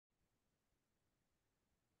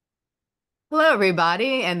Hello,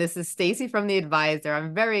 everybody, and this is Stacey from The Advisor.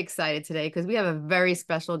 I'm very excited today because we have a very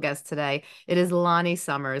special guest today. It is Lonnie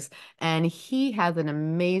Summers, and he has an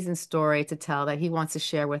amazing story to tell that he wants to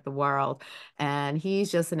share with the world. And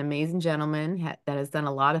he's just an amazing gentleman that has done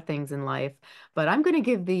a lot of things in life. But I'm going to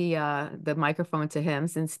give the microphone to him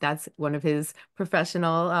since that's one of his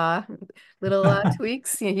professional little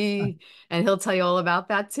tweaks. And he'll tell you all about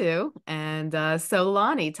that too. And so,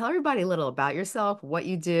 Lonnie, tell everybody a little about yourself, what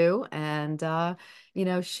you do, and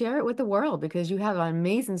share it with the world because you have an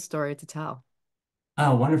amazing story to tell.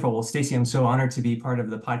 Oh, wonderful. Well, Stacey, I'm so honored to be part of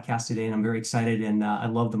the podcast today, and I'm very excited. And I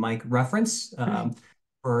love the mic reference.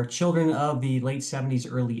 For children of the late 70s,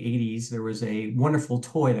 early 80s, there was a wonderful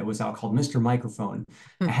toy that was out called Mr. Microphone.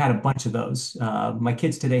 I had a bunch of those. My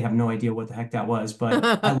kids today have no idea what the heck that was, but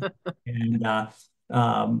I and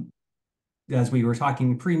um, as we were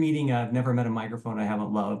talking pre-meeting, I've never met a microphone I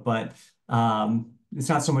haven't loved, but it's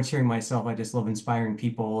not so much hearing myself. I just love inspiring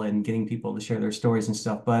people and getting people to share their stories and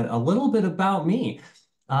stuff. But a little bit about me.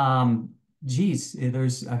 Um,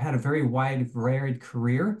 I've had a very wide, varied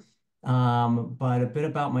career. But a bit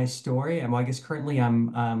about my story. I guess currently I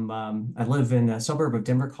live in a suburb of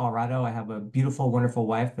Denver, Colorado. I have a beautiful, wonderful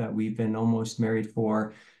wife that we've been almost married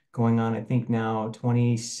for going on, I think now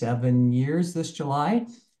 27 years this July.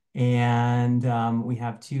 And we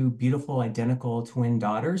have two beautiful, identical twin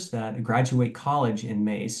daughters that graduate college in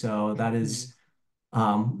May. So that is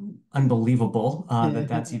unbelievable that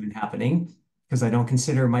that's even happening because I don't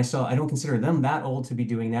consider them that old to be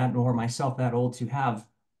doing that, nor myself that old to have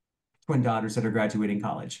twin daughters that are graduating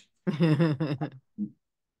college.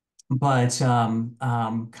 But kind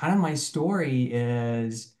of my story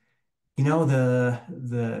is,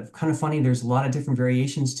 the kind of funny. There's a lot of different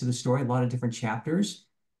variations to the story, a lot of different chapters.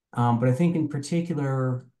 But I think in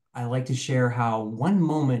particular, I like to share how one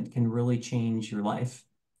moment can really change your life.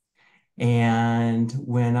 And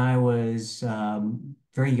when I was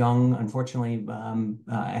very young, unfortunately,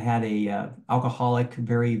 I had a alcoholic,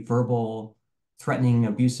 very verbal, threatening,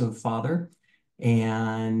 abusive father,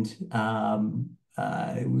 and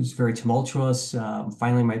it was very tumultuous.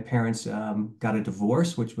 Finally, my parents got a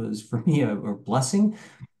divorce, which was for me a blessing.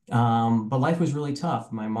 But life was really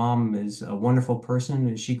tough. My mom is a wonderful person,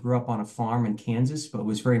 and she grew up on a farm in Kansas, but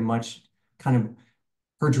was very much kind of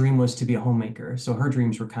her dream was to be a homemaker. So her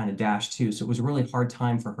dreams were kind of dashed too. So it was a really hard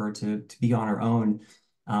time for her to be on her own.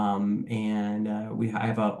 And I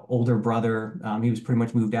have an older brother. He was pretty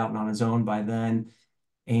much moved out and on his own by then.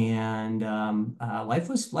 And life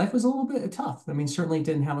was a little bit tough. I mean, certainly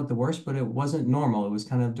didn't have it the worst, but it wasn't normal. It was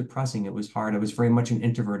kind of depressing. It was hard. I was very much an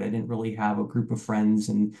introvert. I didn't really have a group of friends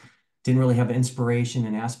and didn't really have inspiration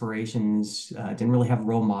and aspirations. Didn't really have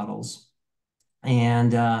role models.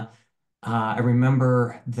 And I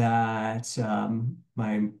remember that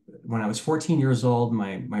my when I was 14 years old,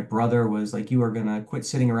 my brother was like, "You are gonna quit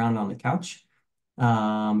sitting around on the couch.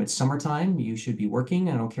 It's summertime. You should be working.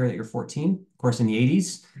 I don't care that you're 14." Of course, in the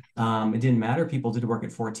 80s, it didn't matter. People did work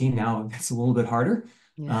at 14. Now it's a little bit harder,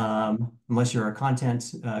 Yeah. unless you're a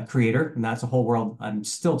content creator, and that's a whole world I'm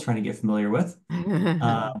still trying to get familiar with.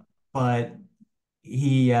 Uh, but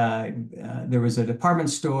there was a department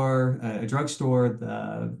store, a drugstore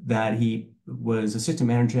that he was assistant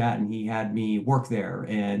manager at, and he had me work there.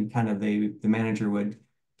 And kind of the manager would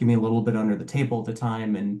give me a little bit under the table at the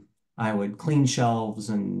time, and I would clean shelves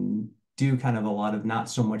and do kind of a lot of not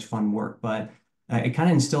so much fun work. But it kind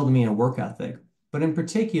of instilled in me a work ethic. But in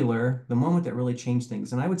particular, the moment that really changed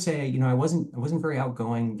things, and I would say, I wasn't very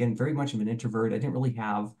outgoing, again, very much of an introvert. I didn't really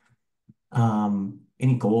have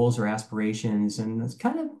any goals or aspirations, and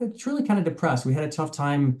it's really kind of depressed. We had a tough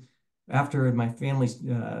time after my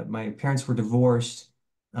parents were divorced.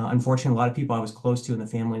 Unfortunately, a lot of people I was close to in the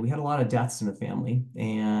family, we had a lot of deaths in the family,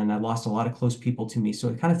 and I lost a lot of close people to me. So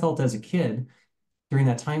it kind of felt as a kid during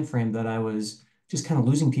that time frame that I was just kind of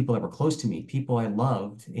losing people that were close to me, people I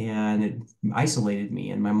loved, and it isolated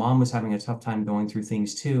me. And my mom was having a tough time going through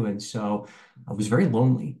things too, and so I was very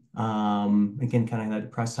lonely. Again, kind of that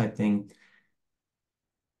depressed type thing.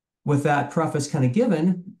 With that preface kind of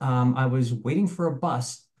given, I was waiting for a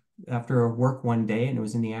bus after work one day, and it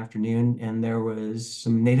was in the afternoon, and there was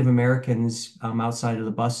some Native Americans outside of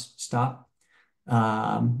the bus stop.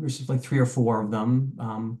 There's just like three or four of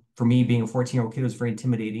them. For me, being a 14-year-old kid, it was very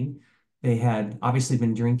intimidating. They had obviously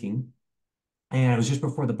been drinking, and it was just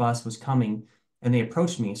before the bus was coming, and they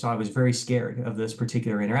approached me, so I was very scared of this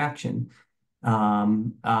particular interaction.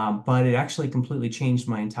 But it actually completely changed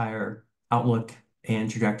my entire outlook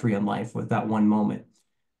and trajectory in life with that one moment.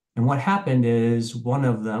 And what happened is one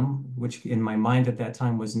of them, which in my mind at that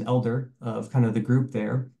time was an elder of kind of the group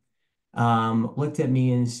there, looked at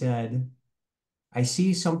me and said, I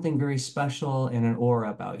see something very special and an aura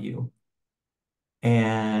about you.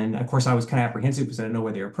 And of course, I was kind of apprehensive because I didn't know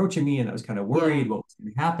where they were approaching me, and I was kind of Yeah. worried what was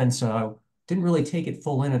going to happen. So I didn't really take it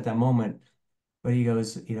full in at that moment. But he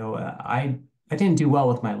goes, I didn't do well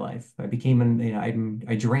with my life. I became an,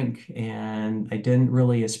 I drank, and I didn't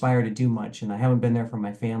really aspire to do much, and I haven't been there for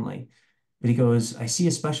my family. But he goes, I see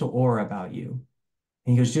a special aura about you.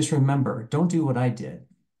 And he goes, just remember, don't do what I did.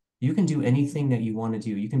 You can do anything that you want to do.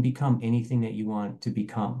 You can become anything that you want to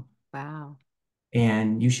become, Wow.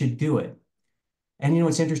 and you should do it. And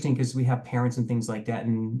it's interesting because we have parents and things like that,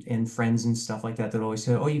 and friends and stuff like that that always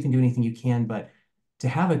say, "Oh, you can do anything you can," but to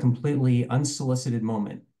have a completely unsolicited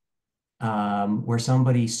moment where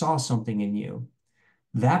somebody saw something in you,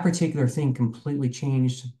 that particular thing completely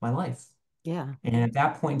changed my life. Yeah. And at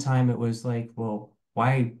that point in time, it was like, well,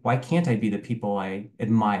 why can't I be the people I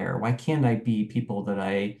admire? Why can't I be people that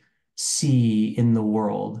I see in the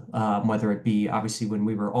world? Whether it be obviously when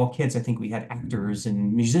we were all kids, I think we had actors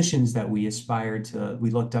and musicians that we aspired to, we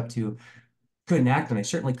looked up to. Couldn't act, and I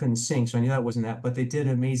certainly couldn't sing, so I knew that wasn't that. But they did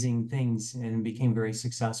amazing things and became very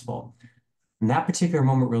successful. And that particular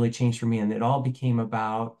moment really changed for me. And it all became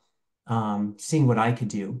about seeing what I could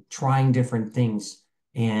do, trying different things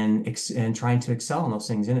and trying to excel in those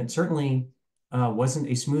things. And it certainly wasn't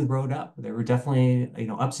a smooth road up. There were definitely,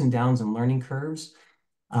 ups and downs and learning curves.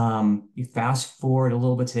 You fast forward a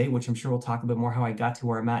little bit today, which I'm sure we'll talk a bit more how I got to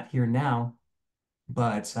where I'm at here now.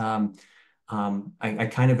 But I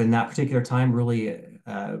kind of in that particular time really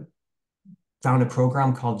found a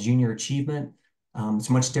program called Junior Achievement. It's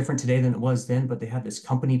much different today than it was then, but they had this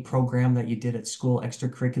company program that you did at school,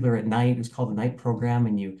 extracurricular at night. It was called the night program,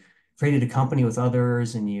 and you created a company with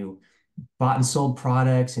others, and you bought and sold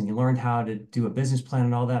products, and you learned how to do a business plan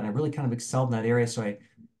and all that. And I really kind of excelled in that area. So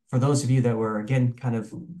for those of you that were again kind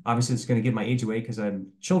of obviously it's going to give my age away because I'm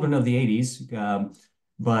children of the '80s,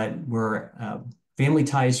 but we're Family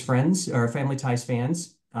Ties friends or Family Ties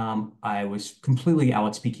fans. I was completely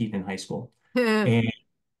Alex P. Keaton in high school and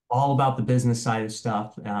all about the business side of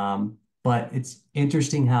stuff. But it's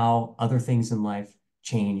interesting how other things in life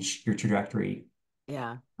change your trajectory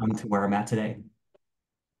Yeah. to where I'm at today.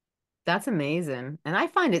 That's amazing. And I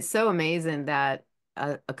find it so amazing that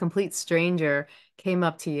a complete stranger came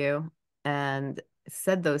up to you and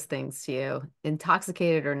said those things to you,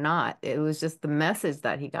 intoxicated or not. It was just the message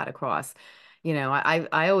that he got across.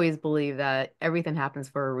 I always believe that everything happens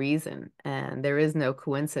for a reason and there is no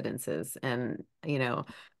coincidences. And,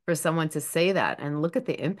 for someone to say that and look at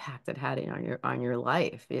the impact it had on your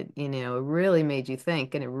life, it really made you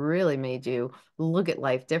think and it really made you look at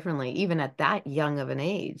life differently, even at that young of an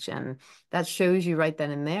age. And that shows you right then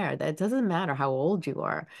and there that it doesn't matter how old you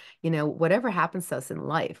are. Whatever happens to us in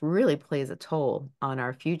life really plays a toll on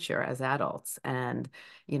our future as adults. And,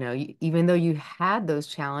 even though you had those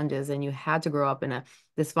challenges and you had to grow up in a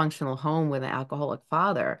dysfunctional home with an alcoholic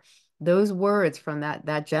father, those words from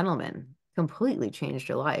that gentleman completely changed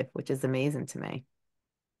your life, which is amazing to me.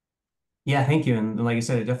 Yeah, thank you. And like I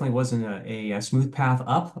said, it definitely wasn't a smooth path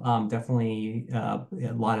up. Definitely a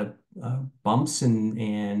lot of bumps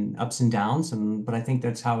and ups and downs. But I think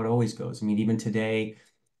that's how it always goes. I mean, even today,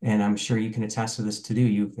 and I'm sure you can attest to this too.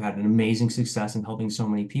 You've had an amazing success in helping so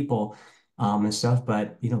many people and stuff.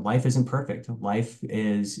 But life isn't perfect. Life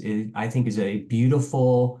I think, is a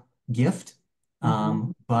beautiful gift.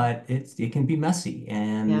 Hmm. But it can be messy,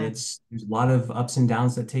 and Yeah. there's a lot of ups and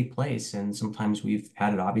downs that take place. And sometimes we've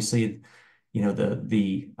had it obviously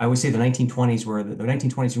the I always say the 1920s were the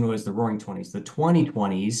 1920s was the roaring 20s. The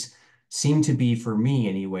 2020s seem to be for me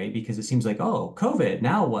anyway, because it seems like, oh, COVID,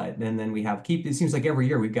 now what? And then it seems like every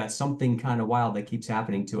year we've got something kind of wild that keeps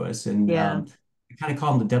happening to us. And Yeah. I kind of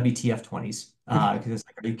call them the WTF 20s because it's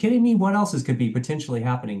like, are you kidding me? What else could be potentially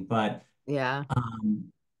happening? But Yeah. um,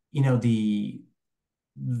 you know, the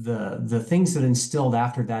things that instilled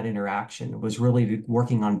after that interaction was really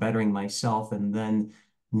working on bettering myself. And then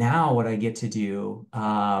now what I get to do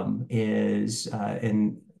is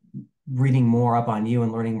in reading more up on you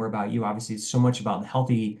and learning more about you. Obviously, it's so much about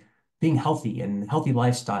being healthy and healthy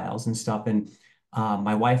lifestyles and stuff. And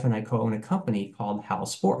my wife and I co-own a company called HAL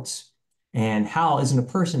Sports. And HAL isn't a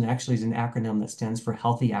person, actually is an acronym that stands for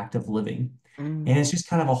Healthy Active Living. Mm. And it's just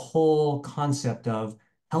kind of a whole concept of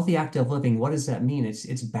healthy active living. What does that mean?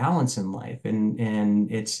 It's balance in life, and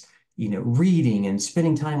it's reading and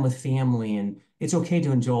spending time with family, and it's okay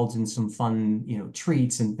to indulge in some fun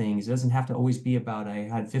treats and things. It doesn't have to always be about I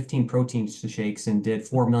had 15 protein shakes and did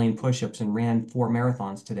 4 million push-ups and ran 4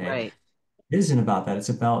 marathons today. Right. It isn't about that. It's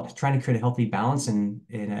about trying to create a healthy balance, and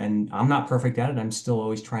I'm not perfect at it. I'm still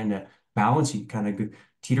always trying to balance. You kind of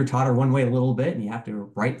teeter-totter one way a little bit, and you have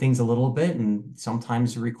to write things a little bit, and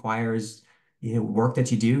sometimes it requires work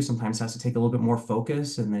that you do. Sometimes has to take a little bit more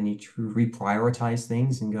focus, and then you reprioritize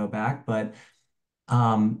things and go back. But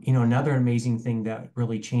another amazing thing that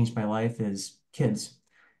really changed my life is kids.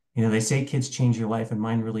 They say kids change your life, and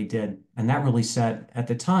mine really did. And that really set, at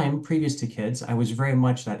the time, previous to kids, I was very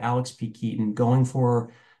much that Alex P. Keaton going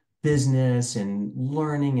for business and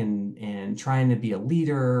learning and trying to be a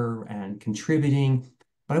leader and contributing.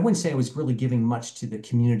 But I wouldn't say I was really giving much to the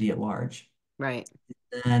community at large. Right.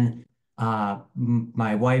 And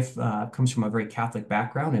my wife comes from a very Catholic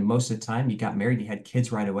background, and most of the time you got married, you had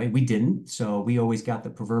kids right away. We didn't, so we always got the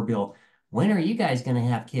proverbial, "When are you guys going to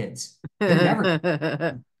have kids?" They're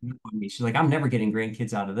never me. She's like, "I'm never getting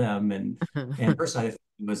grandkids out of them." And her side of it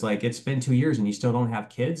was like, "It's been 2 years and you still don't have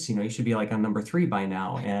kids. You should be like on number three by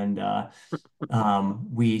now." And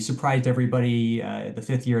we surprised everybody the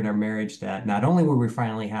fifth year in our marriage that not only were we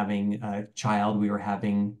finally having a child, we were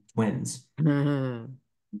having twins.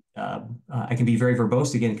 I can be very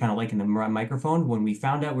verbose again, kind of like in the microphone. When we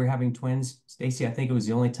found out we were having twins, Stacey, I think it was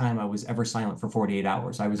the only time I was ever silent for 48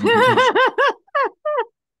 hours. I was in complete shock.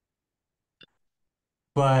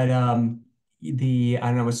 But I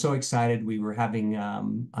was so excited. We were having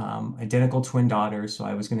identical twin daughters, so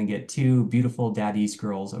I was going to get two beautiful daddy's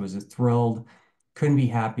girls. I was thrilled, couldn't be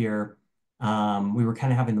happier. We were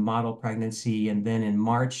kind of having the model pregnancy, and then in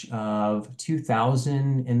March of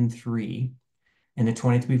 2003, in the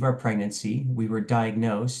 20th week of our pregnancy, we were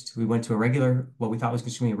diagnosed. We went to what we thought was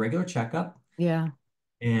going to be a regular checkup, Yeah.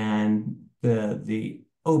 and the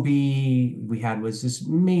OB we had was this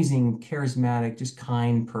amazing, charismatic, just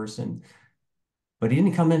kind person. But he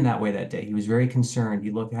didn't come in that way that day. He was very concerned.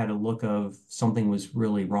 Had a look of something was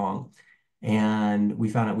really wrong. And we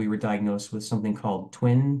found out we were diagnosed with something called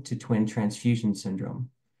twin to twin transfusion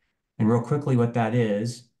syndrome. And real quickly, what that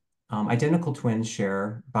is, identical twins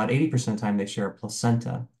share about 80% of the time they share a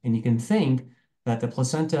placenta. And you can think that the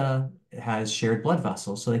placenta has shared blood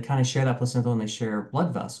vessels. So they kind of share that placenta and they share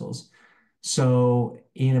blood vessels. So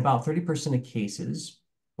in about 30% of cases,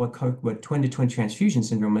 what twin to twin transfusion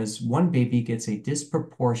syndrome is, one baby gets a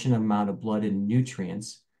disproportionate amount of blood and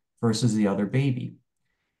nutrients versus the other baby.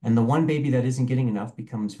 And the one baby that isn't getting enough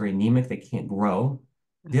becomes very anemic, they can't grow.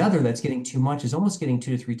 The other that's getting too much is almost getting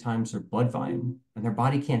 2 to 3 times their blood volume, and their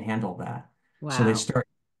body can't handle that. So Wow.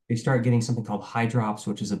 they start getting something called hydrops,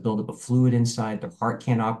 which is a buildup of fluid inside. Their heart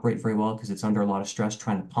can't operate very well because it's under a lot of stress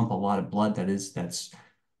trying to pump a lot of blood that's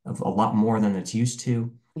of a lot more than it's used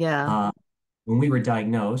to. Yeah. Uh, when we were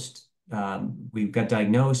diagnosed, we got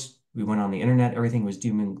diagnosed. We went on the internet. Everything was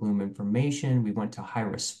doom and gloom information. We went to high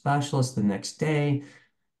risk specialists the next day.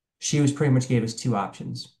 She was pretty much gave us two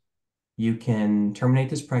options. You can terminate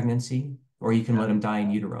this pregnancy, or you can let him die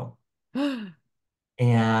in utero.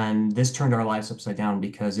 And this turned our lives upside down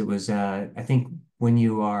because it was, I think, when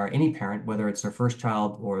you are any parent, whether it's their first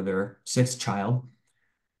child or their sixth child,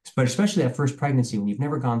 but especially that first pregnancy, when you've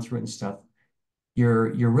never gone through it and stuff,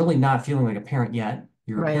 you're really not feeling like a parent yet.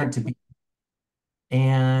 You're a Right. parent to be.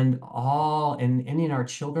 And in our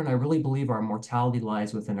children, I really believe our mortality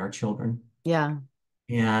lies within our children. Yeah.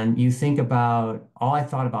 And you think about all I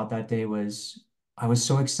thought about that day was I was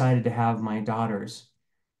so excited to have my daughters,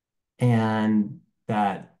 and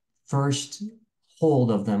that first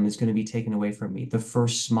hold of them is going to be taken away from me. The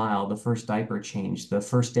first smile, the first diaper change, the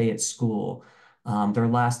first day at school, their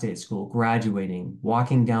last day at school, graduating,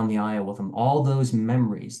 walking down the aisle with them, all those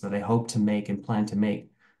memories that I hope to make and plan to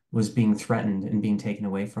make was being threatened and being taken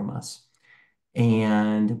away from us.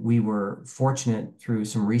 And we were fortunate through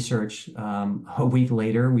some research. A week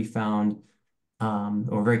later, we found,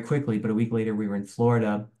 or very quickly, but a week later, we were in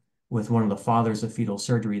Florida with one of the fathers of fetal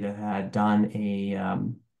surgery that had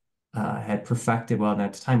had perfected, well,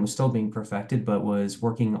 at the time was still being perfected, but was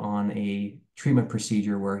working on a treatment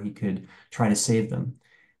procedure where he could try to save them.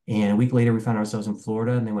 And a week later, we found ourselves in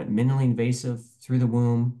Florida, and they went minimally invasive through the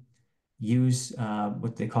womb, use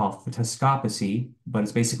what they call photoscopy, but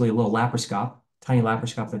it's basically a little laparoscope, tiny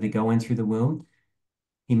laparoscope that they go in through the womb.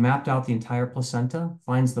 He mapped out the entire placenta,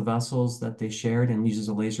 finds the vessels that they shared, and uses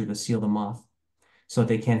a laser to seal them off so that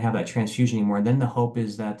they can't have that transfusion anymore. And then the hope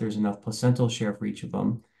is that there's enough placental share for each of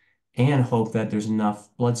them, and hope that there's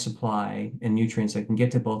enough blood supply and nutrients that can get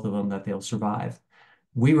to both of them that they'll survive.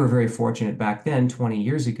 We were very fortunate back then, 20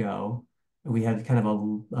 years ago. We had kind of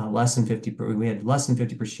a less than 50, we had less than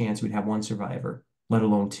 50% chance we'd have one survivor, let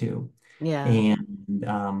alone two. Yeah.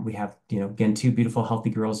 And we have, again, two beautiful, healthy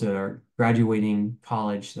girls that are graduating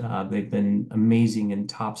college. They've been amazing and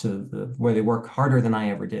tops of where they work harder than I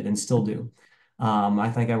ever did and still do. I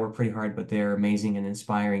think I work pretty hard, but they're amazing and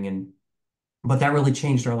inspiring. And But that really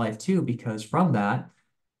changed our life too, because from that,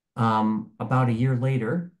 about a year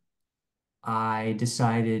later, I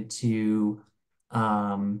decided to,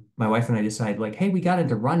 my wife and I decided like, hey, we got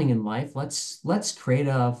into running in life. Let's create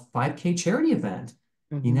a 5K charity event.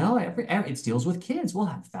 You Hmm. know, it deals with kids. We'll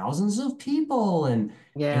have thousands of people,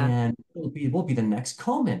 Yeah. and we'll be the next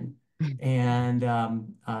Komen. And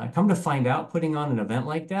come to find out, putting on an event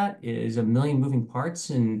like that is a million moving parts.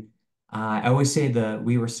 And I always say that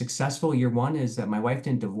we were successful. Year one is that my wife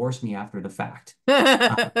didn't divorce me after the fact.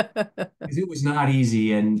 Uh, 'Cause it was not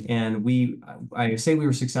easy, and I say we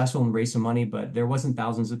were successful and raised some money, but there wasn't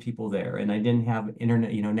thousands of people there, and I didn't have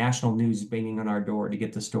internet, national news banging on our door to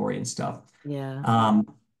get the story and stuff. Yeah. Um,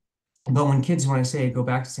 but when I say go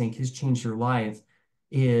back to saying kids changed your life,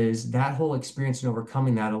 is that whole experience and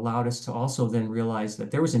overcoming that allowed us to also then realize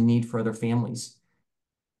that there was a need for other families.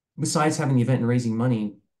 Besides having the event and raising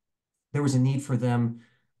money, there was a need for them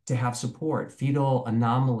to have support. Fetal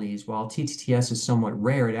anomalies, while TTTS is somewhat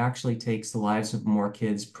rare, it actually takes the lives of more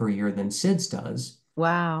kids per year than SIDS does.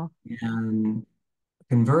 Wow. And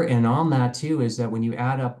and on that too is that when you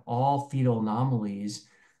add up all fetal anomalies,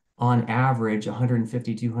 on average,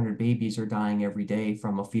 150, 200 babies are dying every day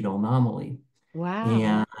from a fetal anomaly.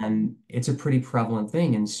 Wow. And it's a pretty prevalent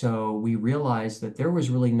thing. And so we realized that there was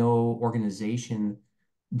really no organization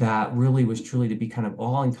that really was truly to be kind of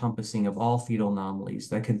all-encompassing of all fetal anomalies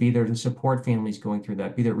that could be there to support families going through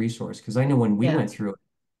that, be their resource. Because I know when we Yeah. went through it,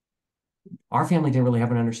 our family didn't really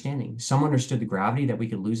have an understanding. Some understood the gravity that we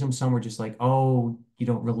could lose them. Some were just like, oh, you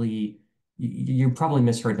don't really, you probably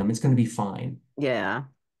misheard them. It's going to be fine. Yeah.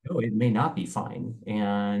 No, it may not be fine.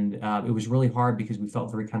 And it was really hard because we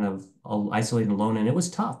felt very kind of isolated and alone. And it was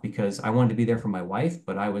tough because I wanted to be there for my wife,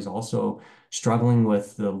 but I was also struggling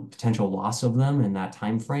with the potential loss of them in that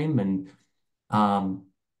time frame. And um,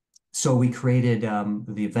 so we created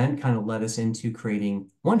the event kind of led us into creating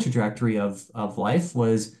one trajectory of life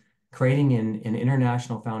was creating an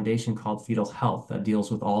international foundation called Fetal Health that deals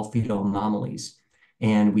with all fetal anomalies.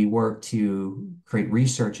 And we work to create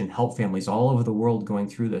research and help families all over the world going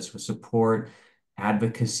through this with support,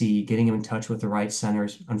 advocacy, getting them in touch with the right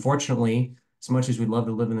centers. Unfortunately, as much as we'd love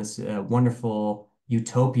to live in this wonderful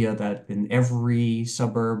utopia that in every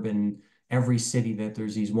suburb and every city that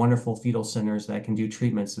there's these wonderful fetal centers that can do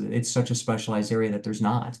treatments. It's such a specialized area that there's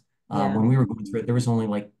not. Yeah. When we were going through it, there was only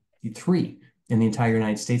like three in the entire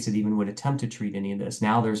United States that even would attempt to treat any of this.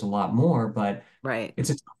 Now there's a lot more, but Right.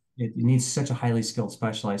 it needs such a highly skilled,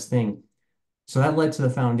 specialized thing. So that led to the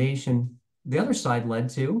foundation. The other side led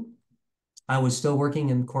to I was still working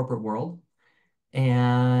in the corporate world,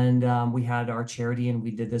 and we had our charity and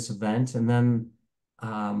we did this event, and then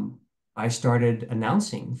um, I started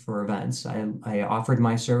announcing for events. I offered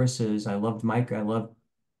my services. I loved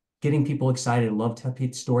getting people excited. I loved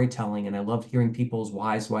storytelling, and I loved hearing people's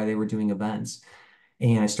whys why they were doing events.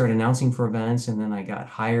 And I started announcing for events, and then I got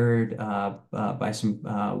hired by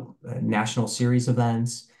some national series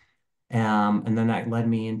events. And then that led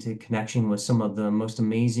me into connection with some of the most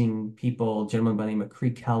amazing people, a gentleman by the name of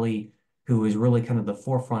Creek Kelly, who was really kind of the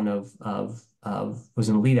forefront was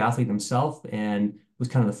an elite athlete himself and was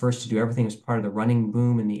kind of the first to do everything as part of the running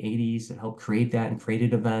boom in the 80s that helped create that and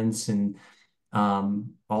created events and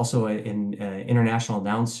also an international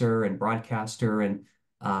announcer and broadcaster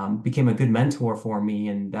and became a good mentor for me.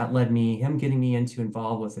 And that led him getting me into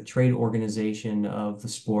involved with a trade organization of the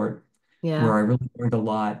sport Yeah. where I really learned a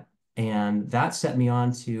lot. And that set me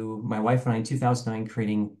on to my wife and I in 2009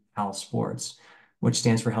 creating HAL Sports, which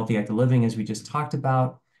stands for Healthy Active Living, as we just talked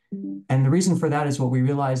about. And the reason for that is what we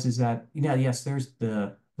realized is that, yes, there's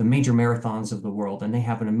the major marathons of the world, and they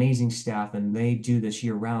have an amazing staff and they do this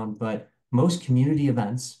year round. But most community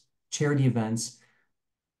events, charity events,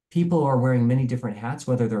 people are wearing many different hats,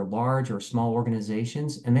 whether they're large or small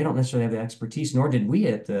organizations, and they don't necessarily have the expertise, nor did we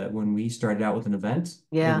when we started out with an event.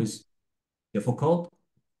 It Yeah. was difficult,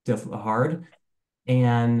 hard.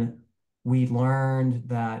 And we learned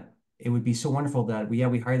that it would be so wonderful that we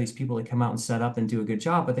hire these people to come out and set up and do a good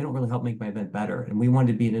job, but they don't really help make my event better. And we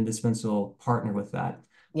wanted to be an indispensable partner with that.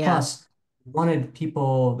 Yeah. Plus, we wanted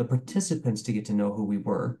people, the participants, to get to know who we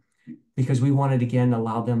were because we wanted again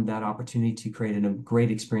allow them that opportunity to create a great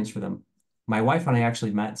experience for them. My wife and I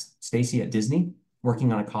actually met Stacey at Disney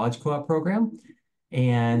working on a college co-op program.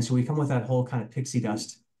 And so we come with that whole kind of pixie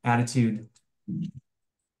dust attitude.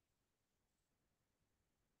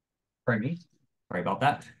 Pardon me. Sorry about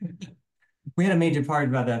that. We had a major part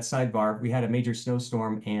about that sidebar. We had a major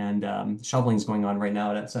snowstorm and shoveling's going on right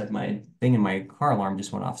now outside my thing, and my car alarm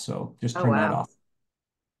just went off. So just Oh, turn that wow. off.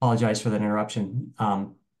 Apologize for that interruption.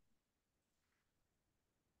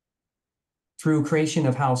 Through creation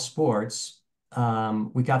of house sports,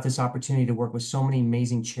 we got this opportunity to work with so many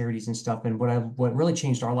amazing charities and stuff. And what really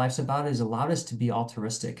changed our lives about it is allowed us to be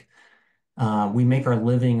altruistic. We make our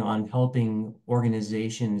living on helping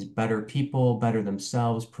organizations better people, better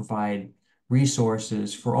themselves, provide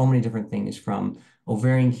resources for all many different things from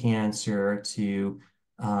ovarian cancer to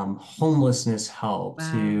homelessness help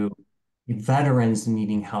Wow. to veterans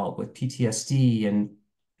needing help with PTSD. And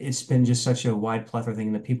it's been just such a wide plethora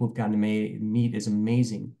thing. The people we've gotten to meet is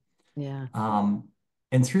amazing. Yeah. Um,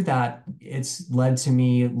 and through that, it's led to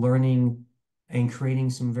me learning and creating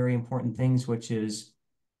some very important things, which is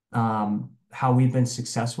how we've been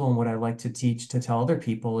successful. And what I like to teach to tell other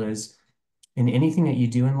people is in anything that you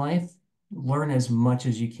do in life, learn as much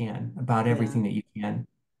as you can about Yeah. everything that you can.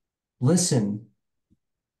 Listen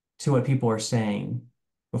to what people are saying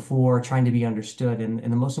before trying to be understood. And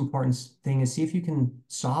the most important thing is see if you can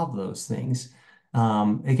solve those things.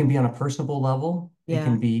 It can be on a personable level. It Yeah.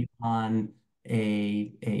 can be on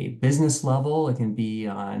a business level. It can be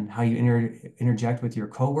on how you interject with your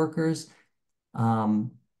coworkers.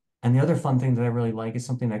 Um, and the other fun thing that I really like is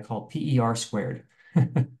something I call PER squared.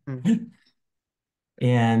 Mm.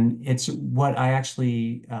 And it's what I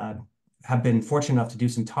actually have been fortunate enough to do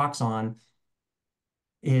some talks on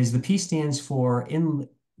is the P stands for in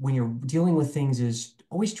when you're dealing with things is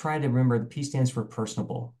always try to remember the P stands for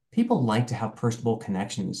personable. People like to have personable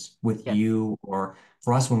connections with Yes. you, or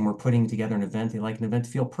for us when we're putting together an event, they like an event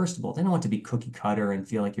to feel personable. They don't want to be cookie cutter and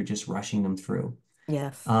feel like you're just rushing them through.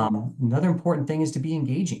 Yes. Another important thing is to be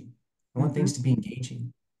engaging. I want Hmm. things to be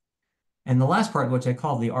engaging. And the last part, which I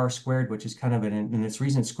call the R squared, which is kind of and its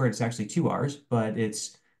reason it's squared, it's actually two R's, but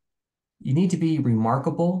it's you need to be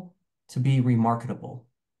remarkable to be remarketable.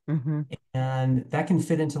 Hmm. And that can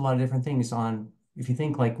fit into a lot of different things on, if you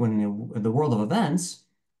think like when in the world of events,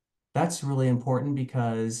 that's really important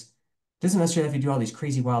because it doesn't necessarily have to do all these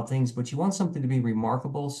crazy wild things, but you want something to be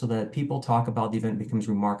remarkable so that people talk about the event becomes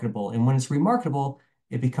remarkable. And when it's remarkable,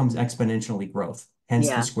 it becomes exponentially growth, hence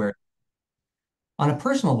the Yeah. square. On a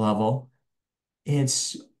personal level,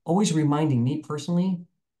 it's always reminding me personally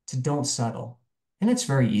to don't settle. And it's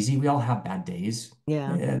very easy. We all have bad days.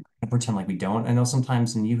 Yeah. I pretend like we don't. I know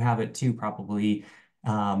sometimes, and you have it too, probably.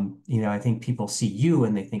 I think people see you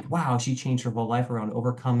and they think, wow, she changed her whole life around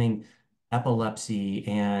overcoming epilepsy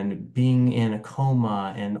and being in a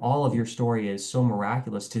coma. And all of your story is so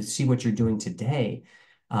miraculous to see what you're doing today,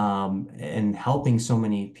 and helping so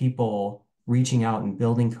many people reaching out and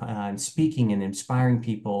building and speaking and inspiring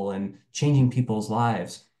people and changing people's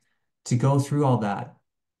lives. To go through all that,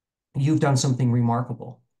 you've done something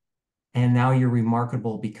remarkable. And now you're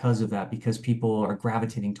remarkable because of that, because people are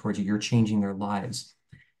gravitating towards you. You're changing their lives.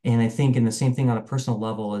 And I think, in the same thing on a personal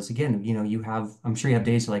level is again, I'm sure you have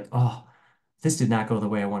days like, oh, this did not go the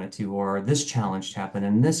way I wanted to, or this challenge happened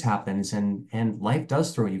and this happens. And life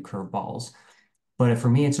does throw you curveballs. But for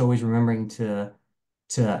me, it's always remembering to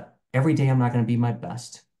every day I'm not going to be my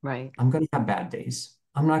best. Right. I'm going to have bad days.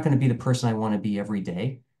 I'm not going to be the person I want to be every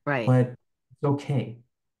day, Right. but it's okay.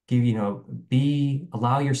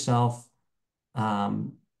 Allow yourself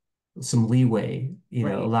um, some leeway,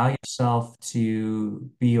 Right. allow yourself to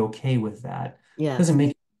be okay with that. Yes. Doesn't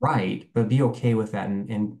make it right, but be okay with that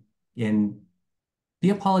and be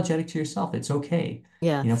apologetic to yourself. It's okay.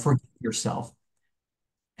 Yes. Forgive yourself.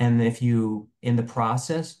 And if you, in the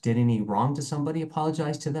process, did any wrong to somebody,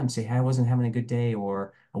 apologize to them. Say, hey, I wasn't having a good day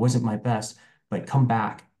or I wasn't my best, but come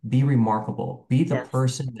back, be remarkable, be the Yes.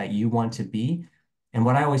 person that you want to be. And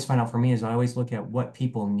what I always find out for me is I always look at what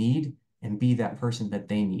people need and be that person that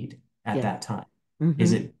they need at Yeah. that time.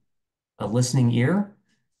 Is Hmm. it a listening ear?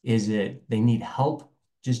 Is it they need help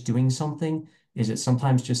just doing something? Is it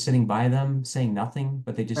sometimes just sitting by them saying nothing,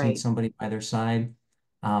 but they just need Right. somebody by their side?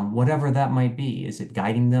 Whatever that might be, is it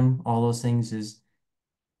guiding them? All those things is,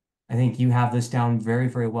 I think you have this down very,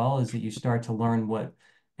 very well, is that you start to learn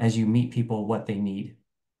as you meet people, what they need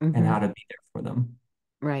and Hmm. how to be there for them.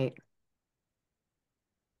 Right.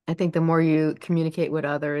 I think the more you communicate with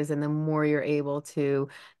others and the more you're able to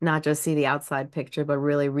not just see the outside picture, but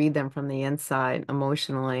really read them from the inside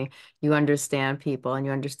emotionally, you understand people and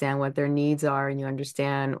you understand what their needs are and you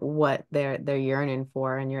understand what they're yearning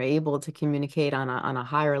for, and you're able to communicate on a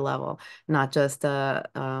higher level, not just a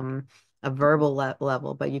verbal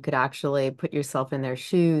level, but you could actually put yourself in their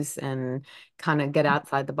shoes and kind of get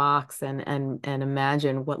outside the box and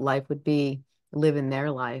imagine what life would be, live in their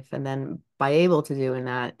life. And then by able to doing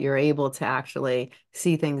that, you're able to actually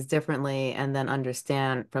see things differently and then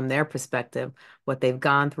understand from their perspective what they've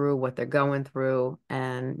gone through, what they're going through,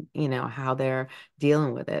 and how they're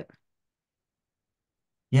dealing with it.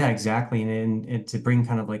 Yeah, exactly. And to bring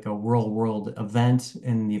kind of like a real world event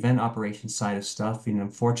in the event operations side of stuff,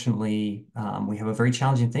 unfortunately, we have a very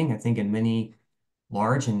challenging thing, I think, in many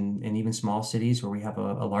large and even small cities where we have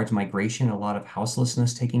a large migration, a lot of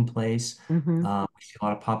houselessness taking place. Hmm. We see a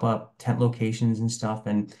lot of pop-up tent locations and stuff,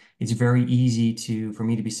 and it's very easy for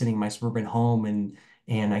me to be sitting in my suburban home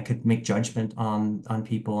and I could make judgment on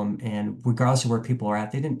people, and regardless of where people are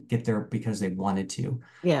at, they didn't get there because they wanted to.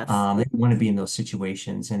 Yes. They didn't want to be in those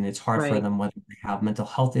situations, and it's hard for Right. them whether they have mental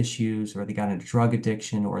health issues or they got into drug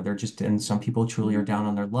addiction or they're just, and some people truly are down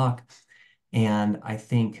on their luck. And I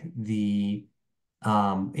think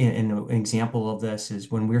and an example of this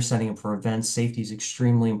is when we're setting up for events, safety is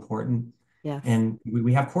extremely important. Yes. And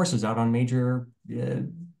we have courses out on major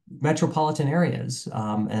metropolitan areas.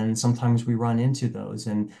 And sometimes we run into those.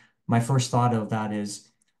 And my first thought of that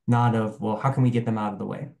is not of, well, how can we get them out of the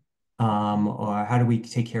way? Or how do we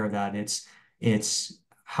take care of that? It's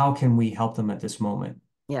how can we help them at this moment?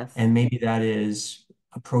 Yes. And maybe that is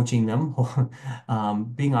approaching them.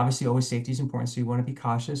 Being obviously always safety is important, so you want to be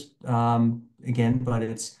cautious. Again, but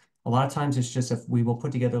it's a lot of times it's just if we will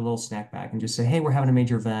put together a little snack bag and just say, hey, we're having a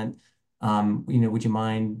major event. Would you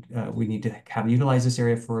mind? We need to have utilize this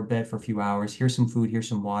area for a bit, for a few hours. Here's some food, here's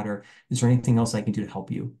some water. Is there anything else I can do to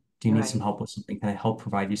help you? Do you need some Right. help with something? Can I help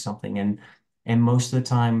provide you something? And most of the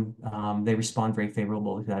time, they respond very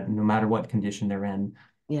favorable to that, no matter what condition they're in.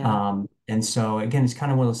 Yeah. And so again, it's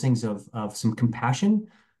kind of one of those things of some compassion,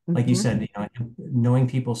 like you Hmm. said, knowing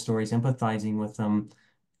people's stories, empathizing with them,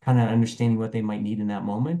 kind of understanding what they might need in that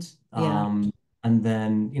moment. Yeah. And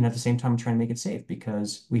then, at the same time, trying to make it safe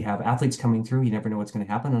because we have athletes coming through. You never know what's going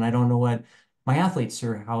to happen. And I don't know what my athletes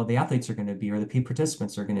or how the athletes are going to be or the peak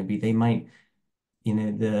participants are going to be. They might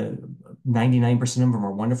the 99% of them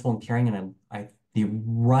are wonderful and caring. And the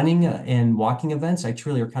running and walking events, I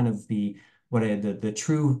truly are kind of the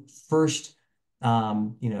true first,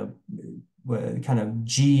 kind of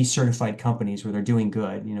G certified companies where they're doing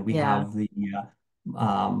good. We Yeah. have the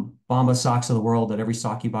Bomba socks of the world that every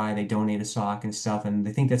sock you buy, they donate a sock and stuff. And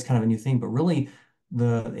they think that's kind of a new thing, but really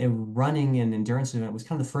the running and endurance event was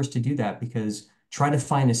kind of the first to do that because try to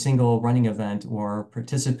find a single running event or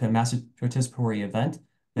massive participatory event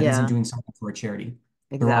that isn't Yeah. doing something for a charity.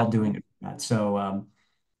 They're all doing Exactly. it for that. So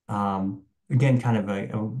again, kind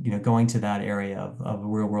of going to that area of a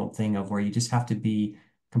real world thing of where you just have to be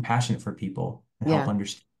compassionate for people and help Yeah.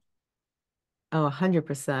 understand. Oh,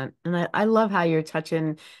 100%. And I love how you're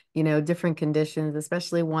touching, different conditions,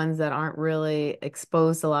 especially ones that aren't really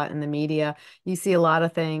exposed a lot in the media. You see a lot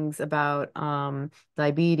of things about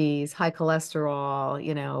diabetes, high cholesterol,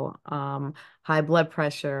 high blood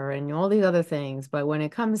pressure, and all these other things. But when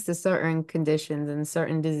it comes to certain conditions and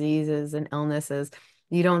certain diseases and illnesses,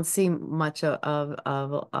 you don't see much of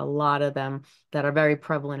a lot of them that are very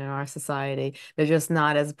prevalent in our society. They're just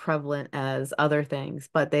not as prevalent as other things,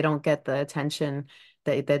 but they don't get the attention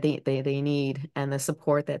that they need and the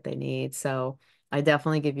support that they need. So I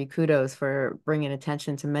definitely give you kudos for bringing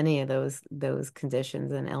attention to many of those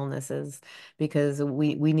conditions and illnesses because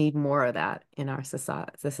we need more of that in our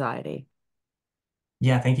society.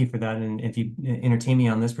 Yeah, thank you for that. And if you entertain me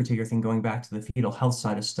on this particular thing, going back to the fetal health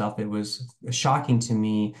side of stuff, it was shocking to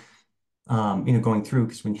me, going through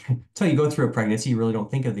because when you until you go through a pregnancy, you really don't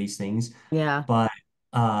think of these things. Yeah. But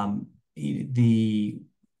the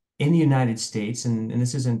in the United States, and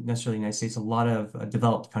this isn't necessarily the United States, a lot of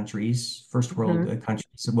developed countries, first world Hmm.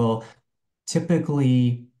 countries, will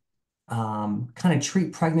typically kind of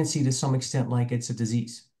treat pregnancy to some extent like it's a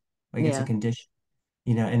disease, like it's a Yeah. condition,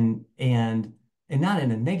 and not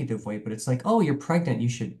in a negative way, but it's like, oh, you're pregnant, you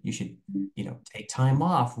should, take time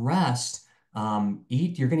off, rest,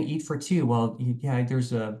 eat. You're going to eat for two. Well, yeah,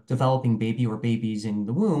 there's a developing baby or babies in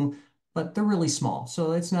the womb, but they're really small,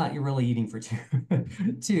 so it's not you're really eating for two,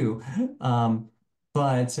 two.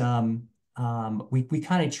 But we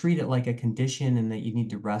kind of treat it like a condition and that you need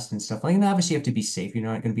to rest and stuff. Like, and obviously you have to be safe. You're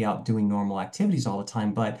not going to be out doing normal activities all the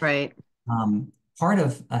time, but Right. um, part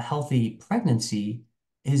of a healthy pregnancy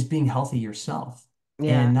is being healthy yourself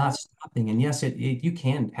Yeah. and not stopping. And yes, you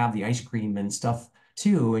can have the ice cream and stuff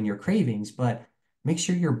too and your cravings, but make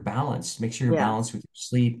sure you're balanced. Make sure you're Yeah. balanced with your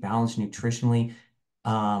sleep, balanced nutritionally,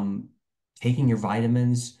 um, taking your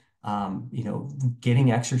vitamins,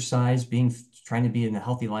 getting exercise, trying to be in a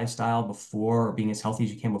healthy lifestyle before or being as healthy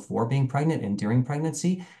as you can before being pregnant and during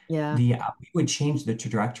pregnancy. Yeah. We would change the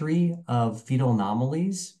trajectory of fetal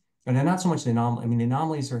anomalies. And they're not so much the anomaly. I mean, the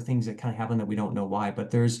anomalies are things that kind of happen that we don't know why,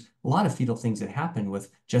 but there's a lot of fetal things that happen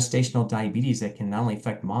with gestational diabetes that can not only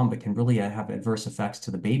affect mom, but can really have adverse effects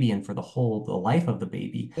to the baby and for the life of the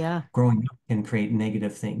baby. Yeah. Growing up can create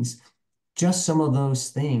negative things. just some of those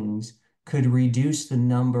things could reduce the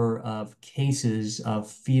number of cases of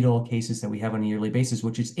fetal cases that we have on a yearly basis,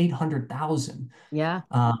 which is 800,000. Yeah.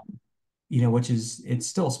 Um, which is it's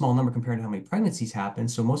still a small number compared to how many pregnancies happen.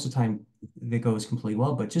 So most of the time that goes completely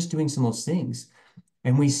well, but just doing some of those things.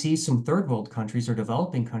 And we see some third world countries or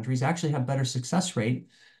developing countries actually have better success rate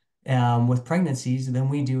with pregnancies than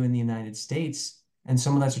we do in the United States. And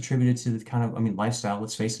some of that's attributed to the kind of, I mean, lifestyle.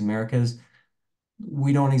 Let's face it, America's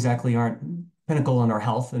we don't exactly aren't pinnacle in our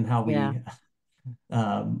health and how Yeah. we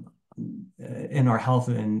um, in our health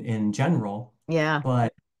in general. Yeah.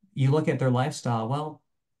 But you look at their lifestyle, well,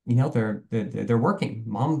 they're working.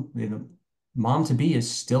 Mom to be is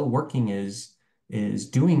still working, is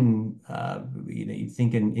doing you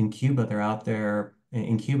think in Cuba they're out there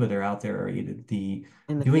in Cuba they're out there the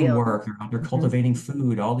In the doing field. work, they're out there Hmm. cultivating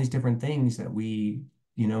food, all these different things that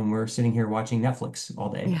and we're sitting here watching Netflix all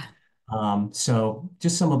day. Yeah. So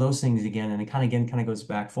just some of those things again, and it kind of goes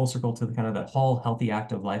back full circle to the kind of that whole healthy,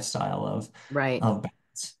 active lifestyle Right. of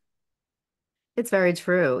balance. It's very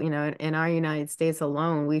true. In our United States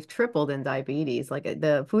alone, we've tripled in diabetes. Like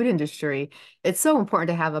the food industry, it's so important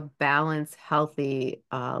to have a balanced, healthy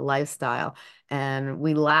lifestyle. And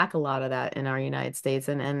we lack a lot of that in our United States.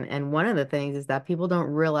 And one of the things is that people don't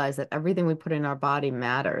realize that everything we put in our body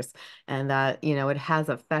matters and that, it has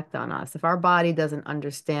effect on us. If our body doesn't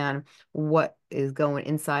understand what is going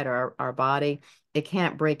inside our body, it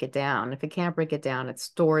can't break it down. If it can't break it down, it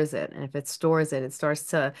stores it. And if it stores it, it starts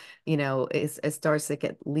to it starts to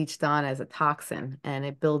get leached on as a toxin and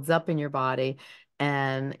it builds up in your body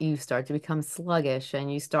and you start to become sluggish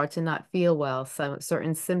and you start to not feel well. So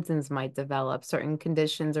certain symptoms might develop, certain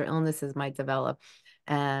conditions or illnesses might develop.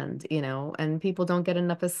 And people don't get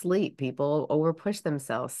enough of sleep. People overpush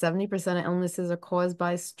themselves. 70% of illnesses are caused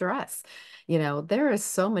by stress. There are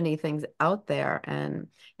so many things out there and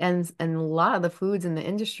a lot of the foods in the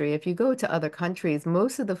industry, if you go to other countries,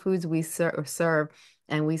 most of the foods we serve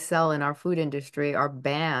and we sell in our food industry are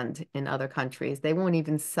banned in other countries. They won't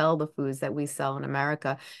even sell the foods that we sell in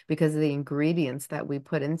America because of the ingredients that we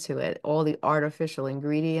put into it, all the artificial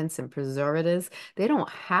ingredients and preservatives. They don't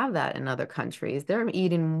have that in other countries. They're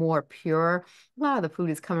eating more pure. A lot of the food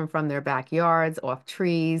is coming from their backyards, off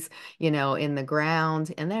trees, in the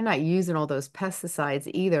ground, and they're not using all those pesticides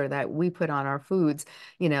either that we put on our foods,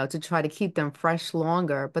 to try to keep them fresh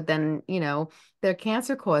longer. But then, they're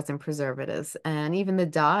cancer causing preservatives and even the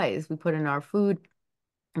dyes we put in our food.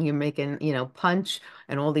 You're making, punch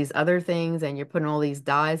and all these other things, and you're putting all these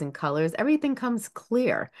dyes and colors. Everything comes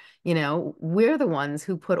clear. We're the ones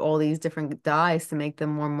who put all these different dyes to make them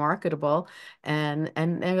more marketable, and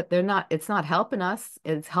they're not. It's not helping us.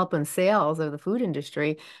 It's helping sales of the food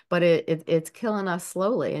industry, but it's killing us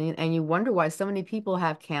slowly. And you wonder why so many people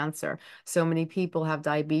have cancer, so many people have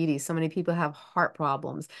diabetes, so many people have heart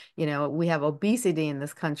problems. We have obesity in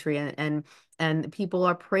this country, and people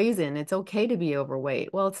are praising it's okay to be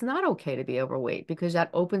overweight. Well, it's not okay to be overweight because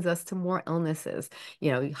that opens us to more illnesses,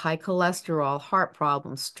 high cholesterol, heart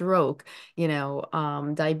problems, stroke,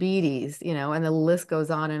 diabetes, and the list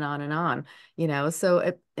goes on and on and on,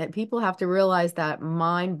 so people have to realize that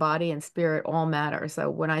mind, body, and spirit all matter. So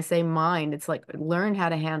when I say mind, it's like learn how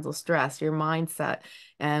to handle stress, your mindset.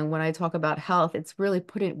 And when I talk about health, it's really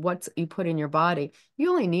putting what you put in your body. You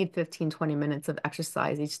only need 15, 20 minutes of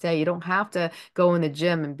exercise each day. You don't have to go in the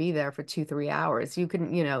gym and be there for 2, 3 hours. You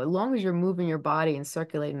can, as long as you're moving your body and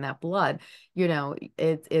circulating that blood,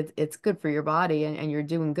 it's good for your body and you're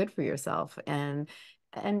doing good for yourself. And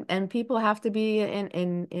people have to be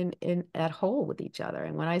in at whole with each other.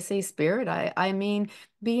 And when I say spirit, I mean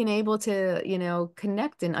being able to,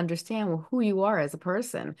 connect and understand who you are as a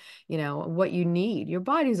person, what you need. Your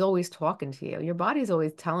body's always talking to you. Your body's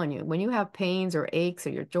always telling you when you have pains or aches or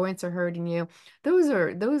your joints are hurting you. Those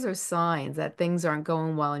are signs that things aren't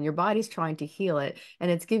going well and your body's trying to heal it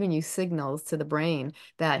and it's giving you signals to the brain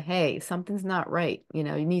that hey, something's not right. You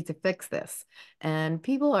need to fix this. And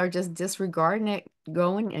people are just disregarding it,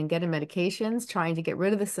 going and getting medications, trying to get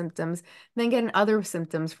rid of the symptoms, then getting other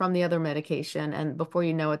symptoms from the other medication. And before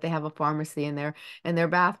you know it, they have a pharmacy in their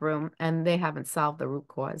bathroom and they haven't solved the root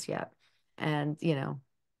cause yet. And,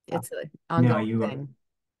 it's an No, ongoing thing.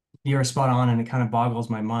 you're spot on, and it kind of boggles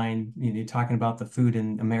my mind. You're talking about the food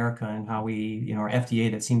in America and how our FDA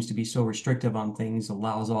that seems to be so restrictive on things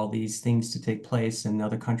allows all these things to take place, and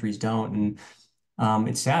other countries don't. And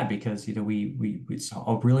it's sad because we it's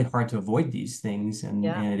all really hard to avoid these things,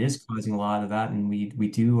 Yeah. and it is causing a lot of that. And we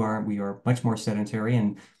are much more sedentary,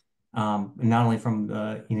 and not only from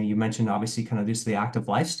the you mentioned obviously kind of just the active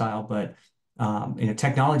lifestyle, but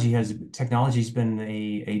technology's been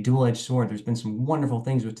a dual-edged sword. There's been some wonderful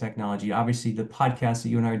things with technology. Obviously, the podcast that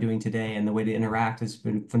you and I are doing today and the way to interact has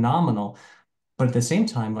been phenomenal. But at the same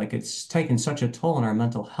time, like it's taken such a toll on our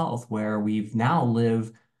mental health where we've now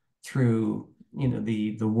lived through,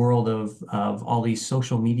 the world of all these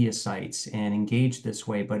social media sites and engaged this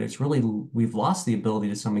way. But it's really we've lost the ability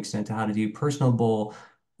to some extent to how to do personable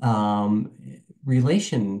um,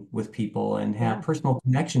 relation with people and have Yeah. personal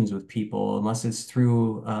connections with people unless it's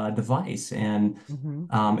through a device. Hmm.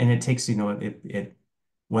 And it takes, it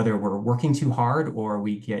whether we're working too hard or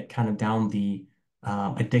we get kind of down the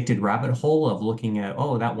addicted rabbit hole of looking at,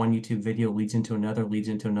 oh, that one YouTube video leads into another,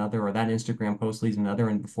 or that Instagram post leads to another.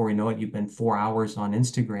 And before you know it, you've been 4 hours on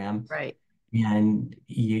Instagram. Right. And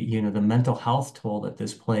the mental health toll that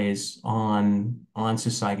this plays on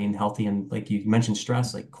society and healthy, and like you mentioned,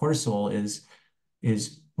 stress, like cortisol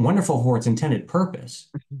is wonderful for its intended purpose,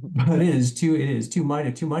 but it is too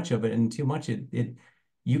much of it, and too much it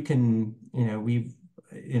you can, we've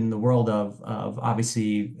in the world of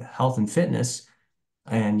obviously health and fitness,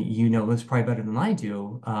 and this probably better than I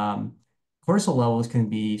do. Cortisol levels can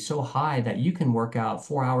be so high that you can work out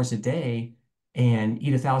 4 hours a day and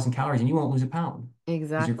eat 1,000 calories and you won't lose a pound because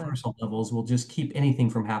your Exactly. cortisol levels will just keep anything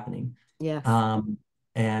from happening. Yes. Um,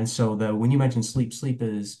 and so when you mention sleep, sleep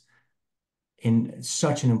is in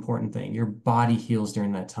such an important thing. Your body heals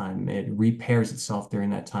during that time. It repairs itself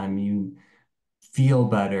during that time. You feel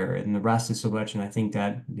better, and the rest is so much. And I think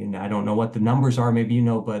that, I don't know what the numbers are, maybe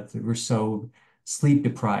but we're so sleep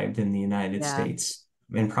deprived in the United Yeah. States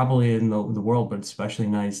and probably in the world, but especially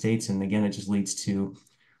in the United States. And again, it just leads to,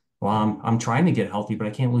 well, I'm trying to get healthy, but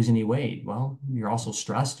I can't lose any weight. Well, you're also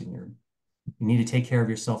stressed and you need to take care of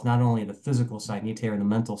yourself, not only the physical side, you need to take care of the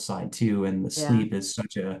mental side too. And the Yeah. sleep is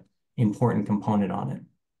such a important component on it.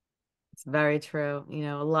 It's very true.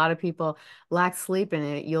 A lot of people lack sleep in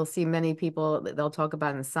it. You'll see many people, they'll talk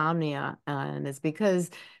about insomnia, and it's because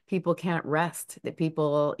people can't rest. That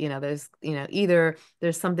people, there's, either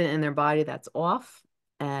there's something in their body that's off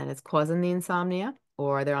and it's causing the insomnia,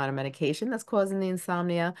 or they're on a medication that's causing the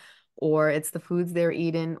insomnia, or it's the foods they're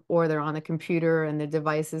eating, or they're on a computer and the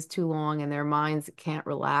device is too long and their minds can't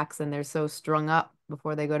relax and they're so strung up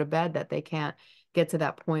before they go to bed that they can't get to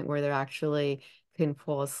that point where they're actually can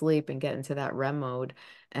fall asleep and get into that REM mode.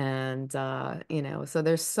 And so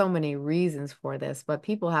there's so many reasons for this, but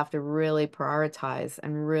people have to really prioritize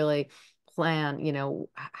and really plan,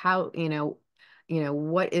 how,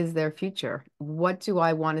 what is their future? What do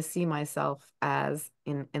I want to see myself as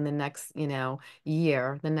in the next,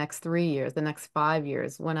 year, the next 3 years, the next 5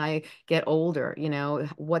 years, when I get older,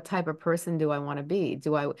 what type of person do I want to be?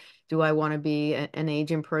 Do I want to be an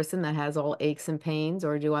aging person that has all aches and pains,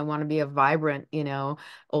 or do I want to be a vibrant,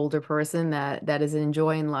 older person that is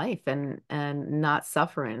enjoying life and not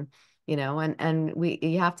suffering? And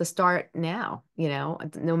you have to start now,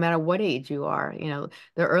 no matter what age you are.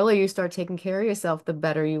 The earlier you start taking care of yourself, the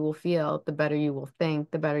better you will feel, the better you will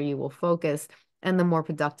think, the better you will focus, and the more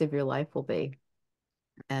productive your life will be.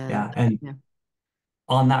 And Yeah. And yeah.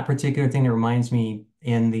 on that particular thing, it reminds me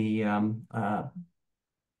there's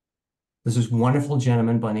this wonderful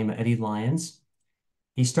gentleman by the name of Eddie Lyons.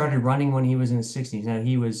 He started running when he was in his 60s. Now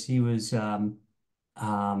he was um,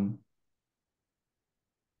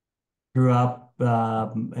 grew up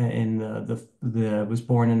in the was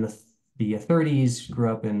born in the 30s,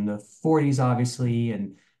 grew up in the 40s, obviously,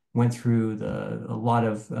 and went through a lot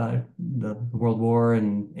of the World War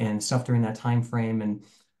and stuff during that time frame, and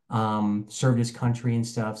served his country and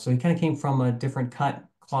stuff. So he kind of came from a different cut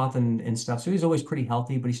cloth and stuff. So he was always pretty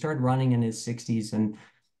healthy, but he started running in his 60s. And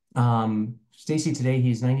Stacey, today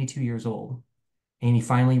he's 92 years old and he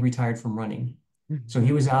finally retired from running. So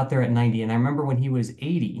he was out there at 90. And I remember when he was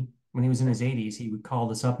 80, when he was in his 80s, he would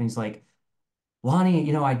call us up and he's like,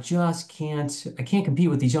 Lonnie, I can't compete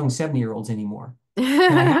with these young 70-year-olds anymore.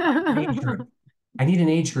 Can I have an age group? I need an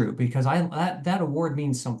age group because that award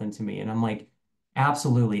means something to me. And I'm like,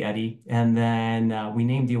 absolutely, Eddie. And then we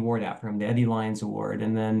named the award after him, the Eddie Lyons Award.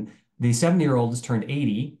 And then the 70-year-olds turned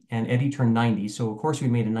 80 and Eddie turned 90. So of course we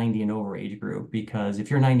made a 90 and over age group because if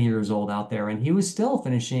you're 90 years old out there, and he was still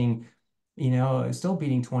finishing, still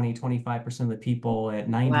beating 20, 25% of the people at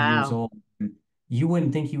 90 years Wow. old. You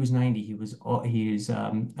wouldn't think he was 90.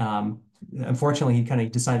 Unfortunately, he kind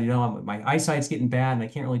of decided, my eyesight's getting bad and I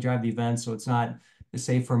can't really drive the event, so it's not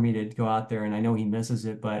safe for me to go out there. And I know he misses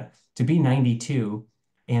it, but to be 92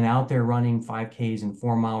 and out there running 5Ks and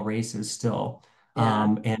 4 mile races still,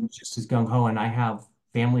 Yeah. and just as gung ho. And I have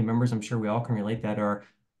family members, I'm sure we all can relate, that are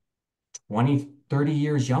 20, 30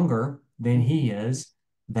 years younger than he is,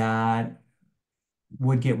 that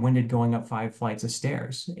would get winded going up 5 flights of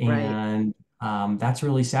stairs. Right. And that's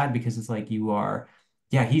really sad because it's like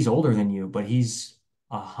yeah, he's older than you, but he's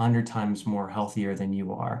 100 times more healthier than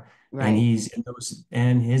you are. And Right. he's in those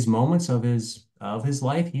and his moments of his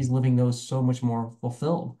life, he's living those so much more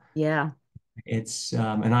fulfilled. Yeah. It's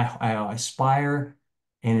and I aspire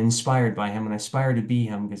and inspired by him, and I aspire to be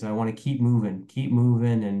him because I want to keep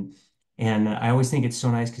moving, and I always think it's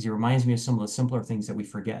so nice because he reminds me of some of the simpler things that we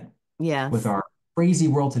forget with Yes. our crazy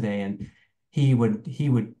world today. And he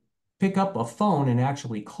would pick up a phone and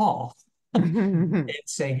actually call and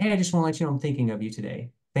say, "Hey, I just want to let you know I'm thinking of you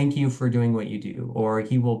today. Thank you for doing what you do." Or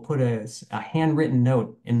he will put a handwritten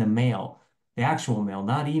note in the mail, the actual mail,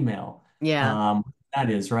 not email. Yeah. That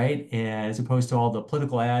is right, as opposed to all the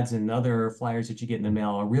political ads and other flyers that you get in the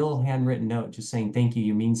mail. A real handwritten note just saying, "Thank you,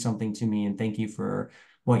 you mean something to me, and thank you for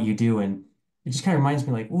what you do." And it just kind of reminds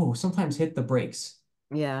me, like, whoa, sometimes Yeah. hit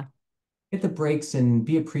the brakes and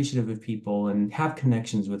be appreciative of people and have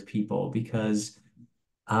connections with people because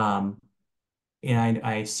um, and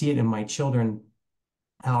I see it in my children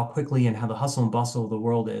how quickly and how the hustle and bustle of the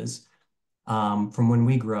world is from when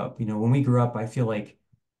we grew up. When we grew up, I feel like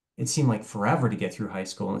it seemed like forever to get through high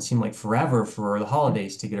school, and it seemed like forever for the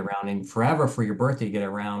holidays to get around, and forever for your birthday to get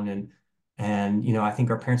around. And I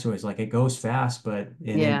think our parents are always like, it goes fast, and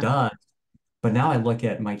it Yeah. does. But now I look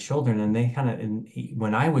at my children, and they kind of, and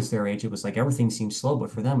when I was their age, it was like everything seems slow,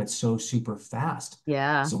 but for them, it's so super fast.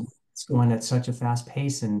 Yeah. So it's going at such a fast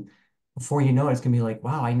pace, and before you know it, it's gonna be like,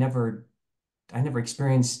 wow, I never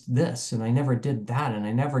experienced this, and I never did that, and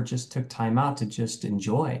I never just took time out to just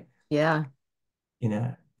enjoy. Yeah.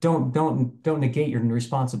 Don't negate your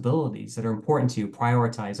responsibilities that are important to you.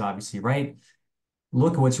 Prioritize, obviously, right?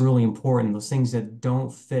 Look at what's really important. Those things that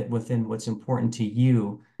don't fit within what's important to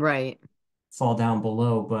you Right. fall down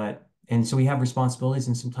below. And so we have responsibilities,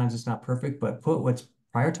 and sometimes it's not perfect, but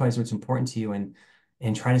prioritize what's important to you, and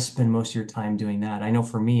try to spend most of your time doing that. I know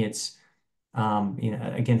for me, it's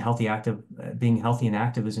again, being healthy and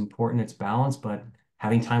active is important. It's balance, but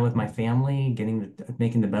having time with my family,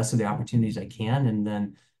 making the best of the opportunities I can, and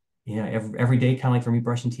then, every day, kind of like for me,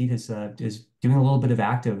 brushing teeth is doing a little bit of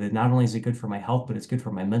active. And not only is it good for my health, but it's good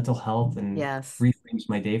for my mental health and Yes. reframes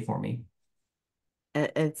my day for me.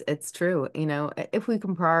 It's true. If we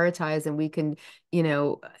can prioritize and we can, you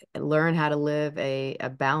know, learn how to live a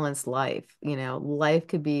balanced life, life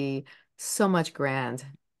could be so much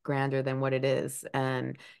grander than what it is.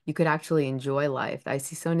 And you could actually enjoy life. I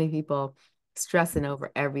see so many people stressing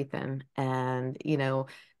over everything. And,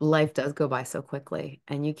 life does go by so quickly.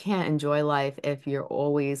 And you can't enjoy life if you're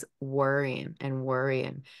always worrying and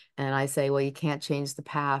worrying. And I say, well, you can't change the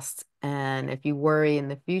past. And if you worry in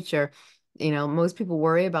the future, most people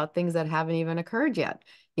worry about things that haven't even occurred yet,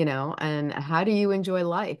 and how do you enjoy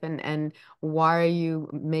life? And why are you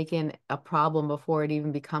making a problem before it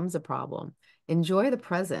even becomes a problem? Enjoy the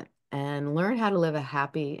present and learn how to live a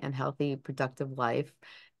happy and healthy, productive life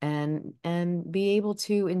and be able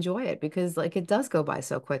to enjoy it because like it does go by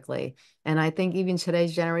so quickly. And I think even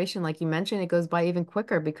today's generation, like you mentioned, it goes by even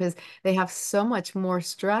quicker because they have so much more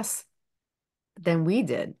stress than we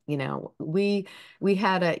did. We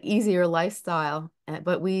had a easier lifestyle,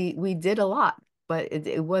 but we did a lot, but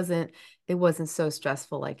it wasn't so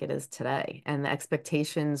stressful like it is today, and the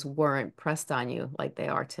expectations weren't pressed on you like they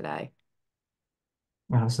are today.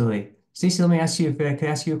 Absolutely. Stacey, let me ask you if I could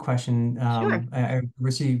ask you a question. Sure. I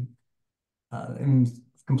obviously am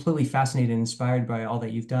completely fascinated and inspired by all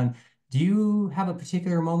that you've done. Do you have a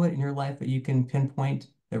particular moment in your life that you can pinpoint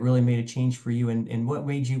that really made a change for you, and what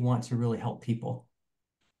made you want to really help people?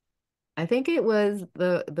 I think it was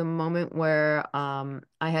the moment where I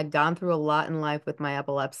had gone through a lot in life with my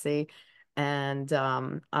epilepsy, and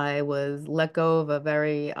I was let go of a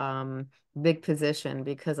very big position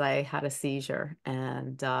because I had a seizure.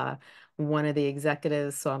 And one of the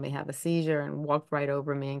executives saw me have a seizure and walked right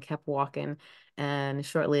over me and kept walking. And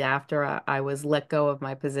shortly after, I was let go of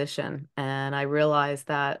my position, and I realized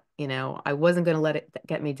that I wasn't going to let it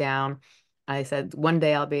get me down. I said, one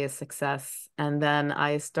day I'll be a success. And then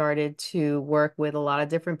I started to work with a lot of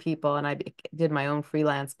different people and did my own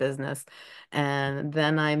freelance business. And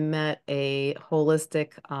then I met a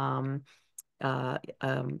person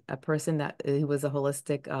that he was a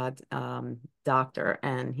holistic doctor.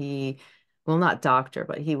 And well, not doctor,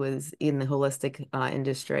 but he was in the holistic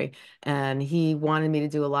industry. And he wanted me to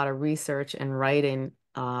do a lot of research and writing.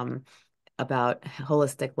 About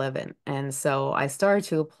holistic living. And so I started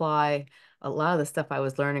to apply a lot of the stuff I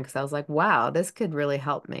was learning because I was like, wow, this could really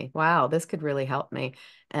help me. Wow, this could really help me.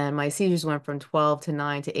 And my seizures went from 12 to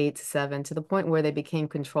 9 to 8 to 7 to the point where they became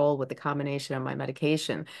controlled with the combination of my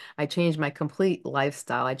medication. I changed my complete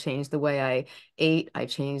lifestyle. I changed the way I ate. I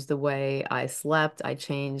changed the way I slept.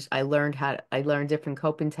 I learned different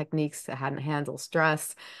coping techniques to how to handle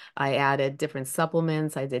stress. I added different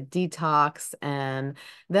supplements. I did detox. And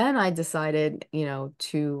then I decided,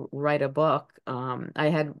 to write a book. I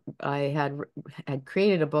had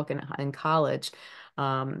created a book in college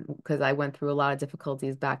because I went through a lot of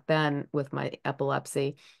difficulties back then with my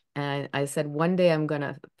epilepsy. And I said, one day I'm going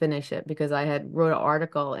to finish it because I had wrote an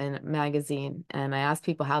article in a magazine and I asked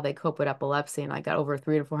people how they cope with epilepsy and I got over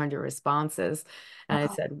 300 to 400 responses. Wow.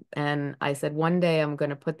 And I said, one day I'm going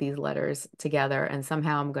to put these letters together and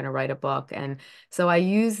somehow I'm going to write a book. And so I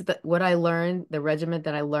used what I learned, the regiment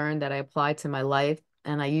that I learned that I applied to my life,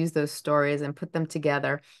 and I used those stories and put them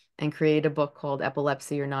together and created a book called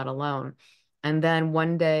Epilepsy You're Not Alone. And then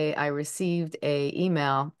one day I received a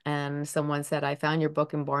email and someone said, I found your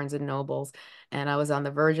book in Barnes and Nobles and I was on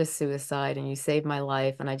the verge of suicide and you saved my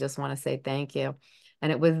life and I just want to say thank you.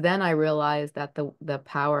 And it was then I realized that the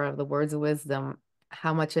power of the words of wisdom,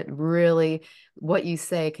 how much it really, what you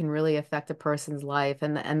say can really affect a person's life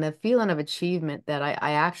and the feeling of achievement that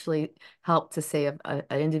I actually helped to save an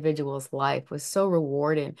individual's life was so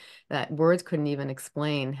rewarding that words couldn't even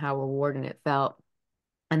explain how rewarding it felt.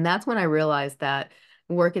 And that's when I realized that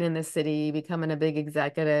working in the city, becoming a big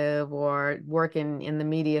executive, or working in the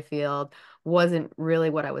media field wasn't really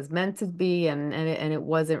what I was meant to be, and it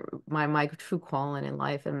wasn't my true calling in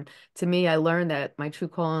life. And to me, I learned that my true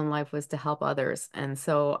calling in life was to help others. And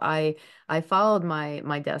so I followed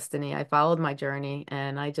my destiny, I followed my journey,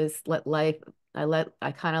 and I just let life,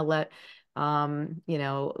 I kind of let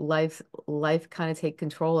life kind of take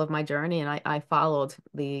control of my journey, and I followed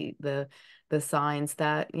the signs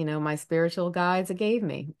that my spiritual guides gave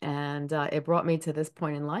me, and it brought me to this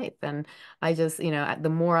point in life. And I just the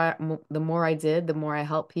more I did, the more I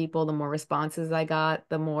helped people, the more responses I got,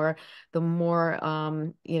 the more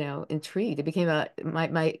intrigued it became.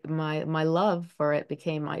 My love for it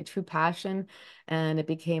became my true passion, and it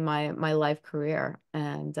became my life career.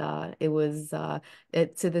 And it was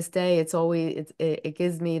it to this day, it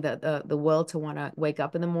gives me the will to want to wake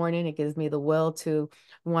up in the morning. It gives me the will to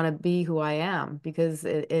want to be who I am, because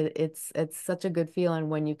it's such a good feeling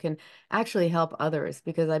when you can actually help others,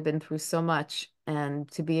 because I've been through so much, and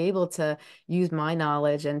to be able to use my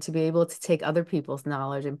knowledge and to be able to take other people's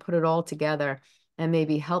knowledge and put it all together and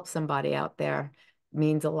maybe help somebody out there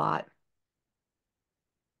means a lot.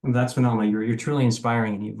 That's phenomenal. You're truly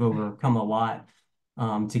inspiring, and you've overcome a lot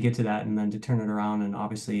to get to that, and then to turn it around and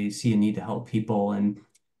obviously see a need to help people. And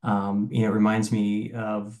it reminds me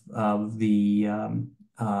of the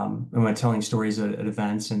when telling stories at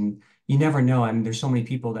events, and you never know. I mean, there's so many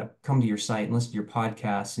people that come to your site and listen to your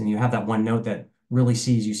podcasts, and you have that one note that really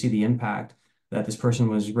sees you see the impact that this person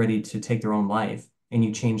was ready to take their own life, and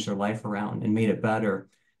you changed their life around and made it better.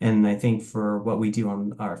 And I think for what we do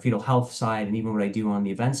on our fetal health side, and even what I do on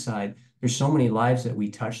the event side, there's so many lives that we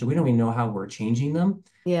touch that we don't even know how we're changing them.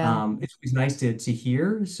 Yeah. It's always nice to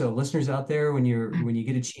hear. So listeners out there, when you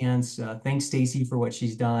get a chance, thanks Stacey for what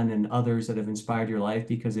she's done and others that have inspired your life,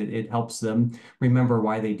 because it helps them remember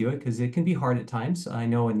why they do it, because it can be hard at times. I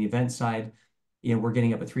know in the event side, we're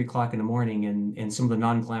getting up at 3 o'clock in the morning, and some of the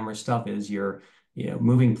non-glamorous stuff is you're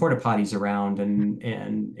moving porta potties around,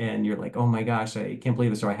 and you're like, oh my gosh, I can't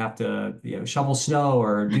believe this, or I have to, shovel snow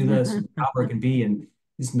or do this, however it can be. And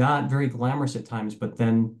it's not very glamorous at times. But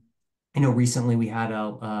then, recently we had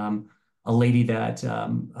a lady that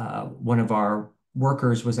one of our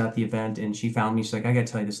workers was at the event, and she found me. She's like, I got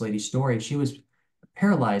to tell you this lady's story. She was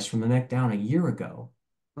paralyzed from the neck down a year ago,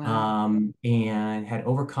 Wow. and had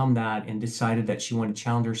overcome that and decided that she wanted to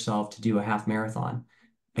challenge herself to do a half marathon.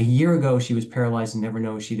 A year ago, she was paralyzed and never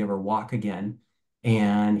know she'd ever walk again.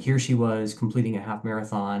 And here she was completing a half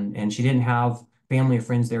marathon, and she didn't have family or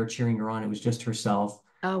friends there cheering her on. It was just herself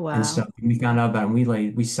Oh, and wow. stuff. And we found out about it,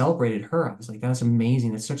 and we celebrated her. I was like, that's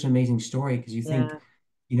amazing. That's such an amazing story, because you think,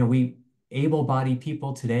 Yeah. we able-bodied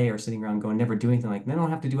people today are sitting around going, never do anything. Like, they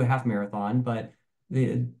don't have to do a half marathon, but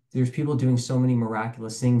there's people doing so many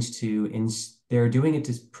miraculous things they're doing it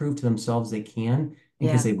to prove to themselves they can,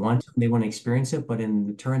 because Yeah. they want to experience it, but in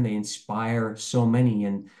return, they inspire so many.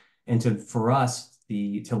 And for us,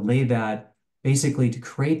 to lay that, basically to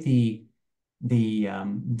create the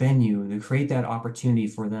venue, to create that opportunity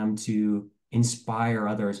for them to inspire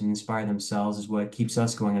others and inspire themselves, is what keeps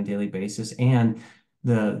us going on a daily basis. And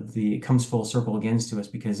it comes full circle again to us,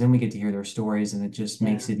 because then we get to hear their stories, and it just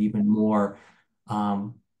makes Yeah. it even more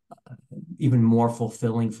um, even more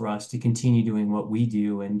fulfilling for us to continue doing what we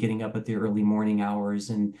do and getting up at the early morning hours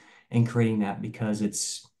and creating that because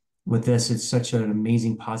it's with this, it's such an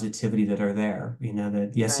amazing positivity that are there. You know,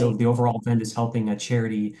 that yes, so Right. the overall event is helping a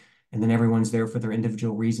charity, and then everyone's there for their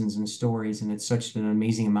individual reasons and stories, and it's such an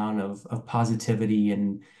amazing amount of positivity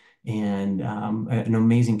and an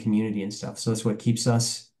amazing community and stuff. So that's what keeps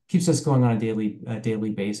us going on a daily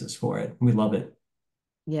basis for it. We love it.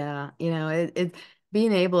 Yeah, it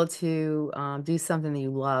being able to do something that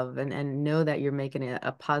you love and know that you're making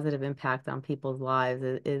a positive impact on people's lives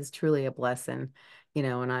is truly a blessing,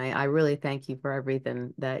 and I really thank you for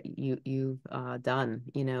everything that you've done.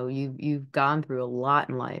 You've gone through a lot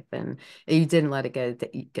in life and you didn't let it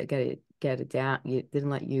get it down. You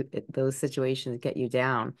didn't let those situations get you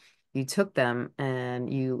down. You took them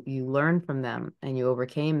and you learned from them and you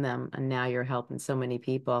overcame them, and now you're helping so many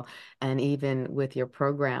people. And even with your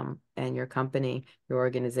program and your company, your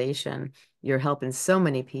organization, you're helping so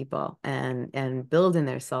many people and building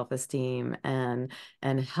their self-esteem and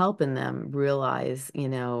helping them realize,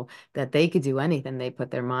 that they could do anything they put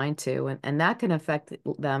their mind to. And that can affect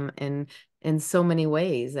them in so many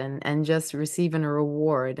ways, and just receiving a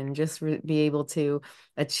reward and just be able to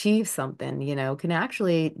achieve something, can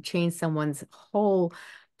actually change someone's whole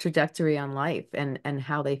trajectory on life and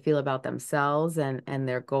how they feel about themselves and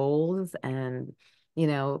their goals. And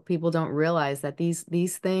people don't realize that these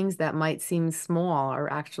things that might seem small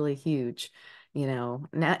are actually huge. Now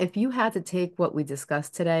if you had to take what we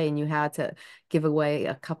discussed today and you had to give away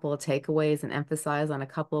a couple of takeaways and emphasize on a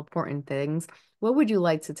couple of important things, what would you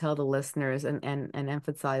like to tell the listeners and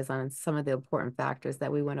emphasize on some of the important factors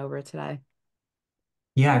that we went over today?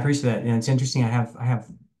 Yeah, I appreciate that. And it's interesting. I have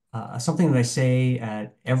something that I say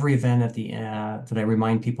at every event at the that I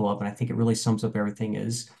remind people of, and I think it really sums up everything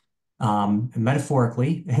is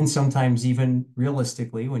metaphorically and sometimes even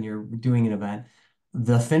realistically when you're doing an event,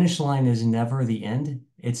 the finish line is never the end.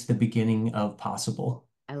 It's the beginning of possible.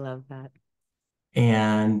 I love that.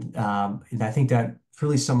 And I think that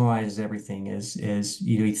really summarizes everything is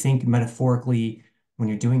you think metaphorically when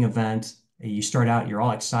you're doing an event, you start out, you're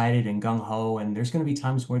all excited and gung-ho, and there's going to be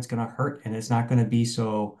times where it's going to hurt and it's not going to be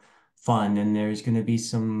so fun, and there's going to be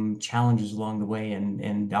some challenges along the way.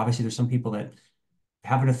 And obviously there's some people that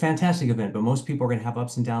have a fantastic event, but most people are going to have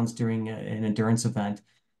ups and downs during an endurance event.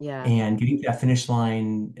 Yeah, And getting to that finish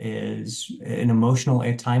line is an emotional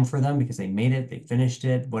time for them because they made it, they finished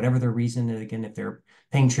it, whatever their reason. And again, if they're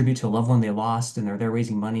paying tribute to a loved one they lost and they're there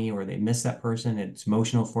raising money or they miss that person, it's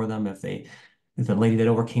emotional for them. If the lady that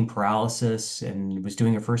overcame paralysis and was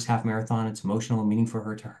doing her first half marathon, it's emotional and meaning for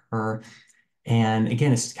her to her. And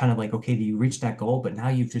again, it's kind of like, okay, you reached that goal, but now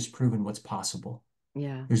you've just proven what's possible.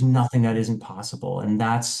 yeah, There's nothing that isn't possible. And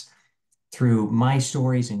that's through my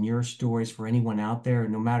stories and your stories for anyone out there,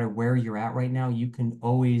 no matter where you're at right now, you can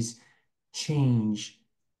always change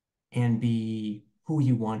and be who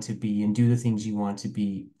you want to be and do the things you want to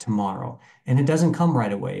be tomorrow. And it doesn't come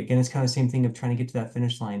right away. Again, it's kind of the same thing of trying to get to that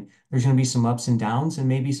finish line. There's going to be some ups and downs, and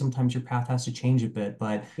maybe sometimes your path has to change a bit,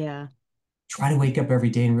 but yeah, try to wake up every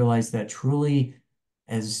day and realize that truly,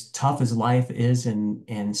 as tough as life is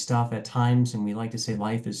and stuff at times, and we like to say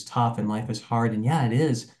life is tough and life is hard, and yeah, it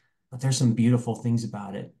is, but there's some beautiful things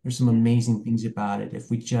about it. There's some yeah, amazing things about it if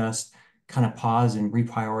we just kind of pause and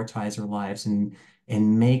reprioritize our lives and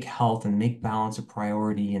make health and make balance a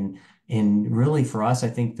priority. And really for us, I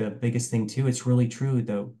think the biggest thing too, it's really true,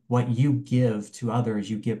 the what you give to others,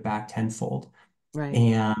 you give back tenfold. right.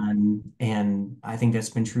 And I think that's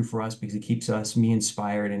been true for us because it keeps me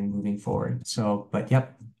inspired and moving forward. So, but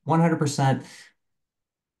yep, 100%.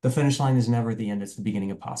 The finish line is never the end, it's the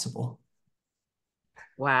beginning of possible.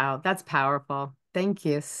 Wow, that's powerful. Thank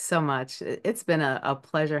you so much. It's been a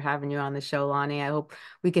pleasure having you on the show, Lonnie. I hope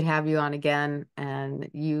we could have you on again. And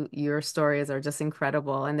your stories are just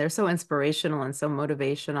incredible, and they're so inspirational and so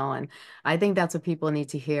motivational. And I think that's what people need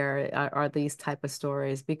to hear are these type of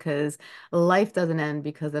stories, because life doesn't end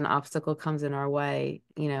because an obstacle comes in our way.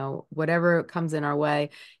 Whatever comes in our way,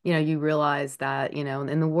 you realize that,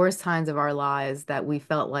 in the worst times of our lives that we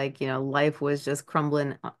felt like, life was just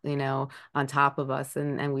crumbling, on top of us,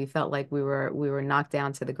 and we felt like we were knocked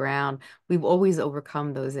down to the ground. We've always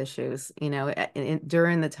overcome those issues,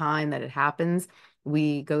 during the time that it happens.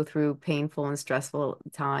 We go through painful and stressful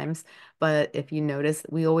times, but if you notice,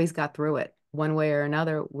 we always got through it one way or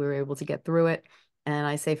another. We were able to get through it. And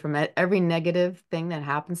I say from every negative thing that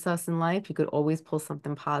happens to us in life, you could always pull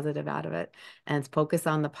something positive out of it and focus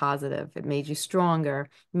on the positive. It made you stronger,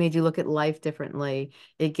 made you look at life differently.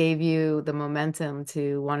 It gave you the momentum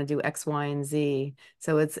to want to do X, Y, and Z.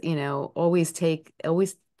 So it's, always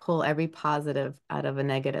pull every positive out of a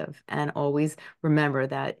negative and always remember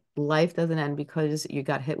that life doesn't end because you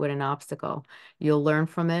got hit with an obstacle. You'll learn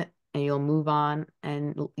from it and you'll move on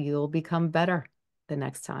and you'll become better the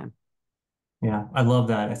next time. Yeah, I love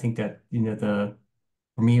that. I think that,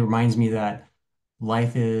 for me, it reminds me that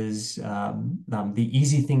life is the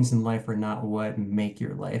easy things in life are not what make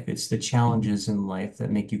your life. It's the challenges in life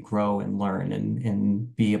that make you grow and learn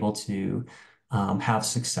and be able to have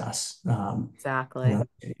success. Exactly.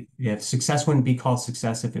 If success wouldn't be called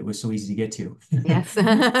success if it was so easy to get to. Yes.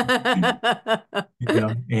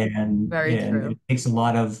 Very And true. it takes a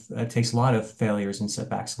lot of failures and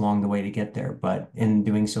setbacks along the way to get there. But in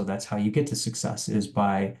doing so, that's how you get to success is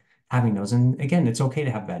by having those. And again, it's okay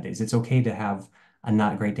to have bad days. It's okay to have a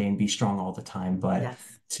not great day and be strong all the time, but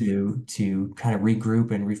Yes. to kind of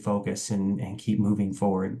regroup and refocus and keep moving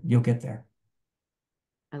forward, you'll get there.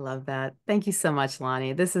 I love that. Thank you so much,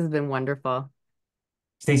 Lonnie. This has been wonderful.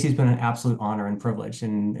 Stacey, it's been an absolute honor and privilege,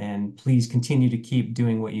 and please continue to keep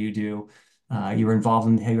doing what you do. You were involved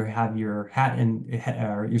in have your hat and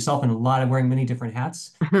yourself in a lot of wearing many different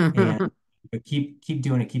hats, and but keep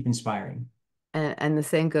doing it, keep inspiring. And the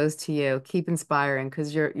same goes to you. Keep inspiring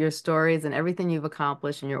because your stories and everything you've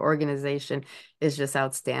accomplished and your organization is just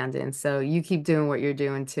outstanding. So you keep doing what you're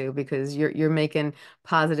doing too because you're making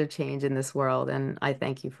positive change in this world, and I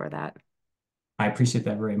thank you for that. I appreciate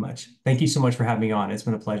that very much. Thank you so much for having me on. It's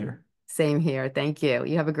been a pleasure. Same here. Thank you.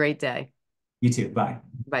 You have a great day. You too. Bye.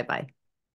 Bye bye.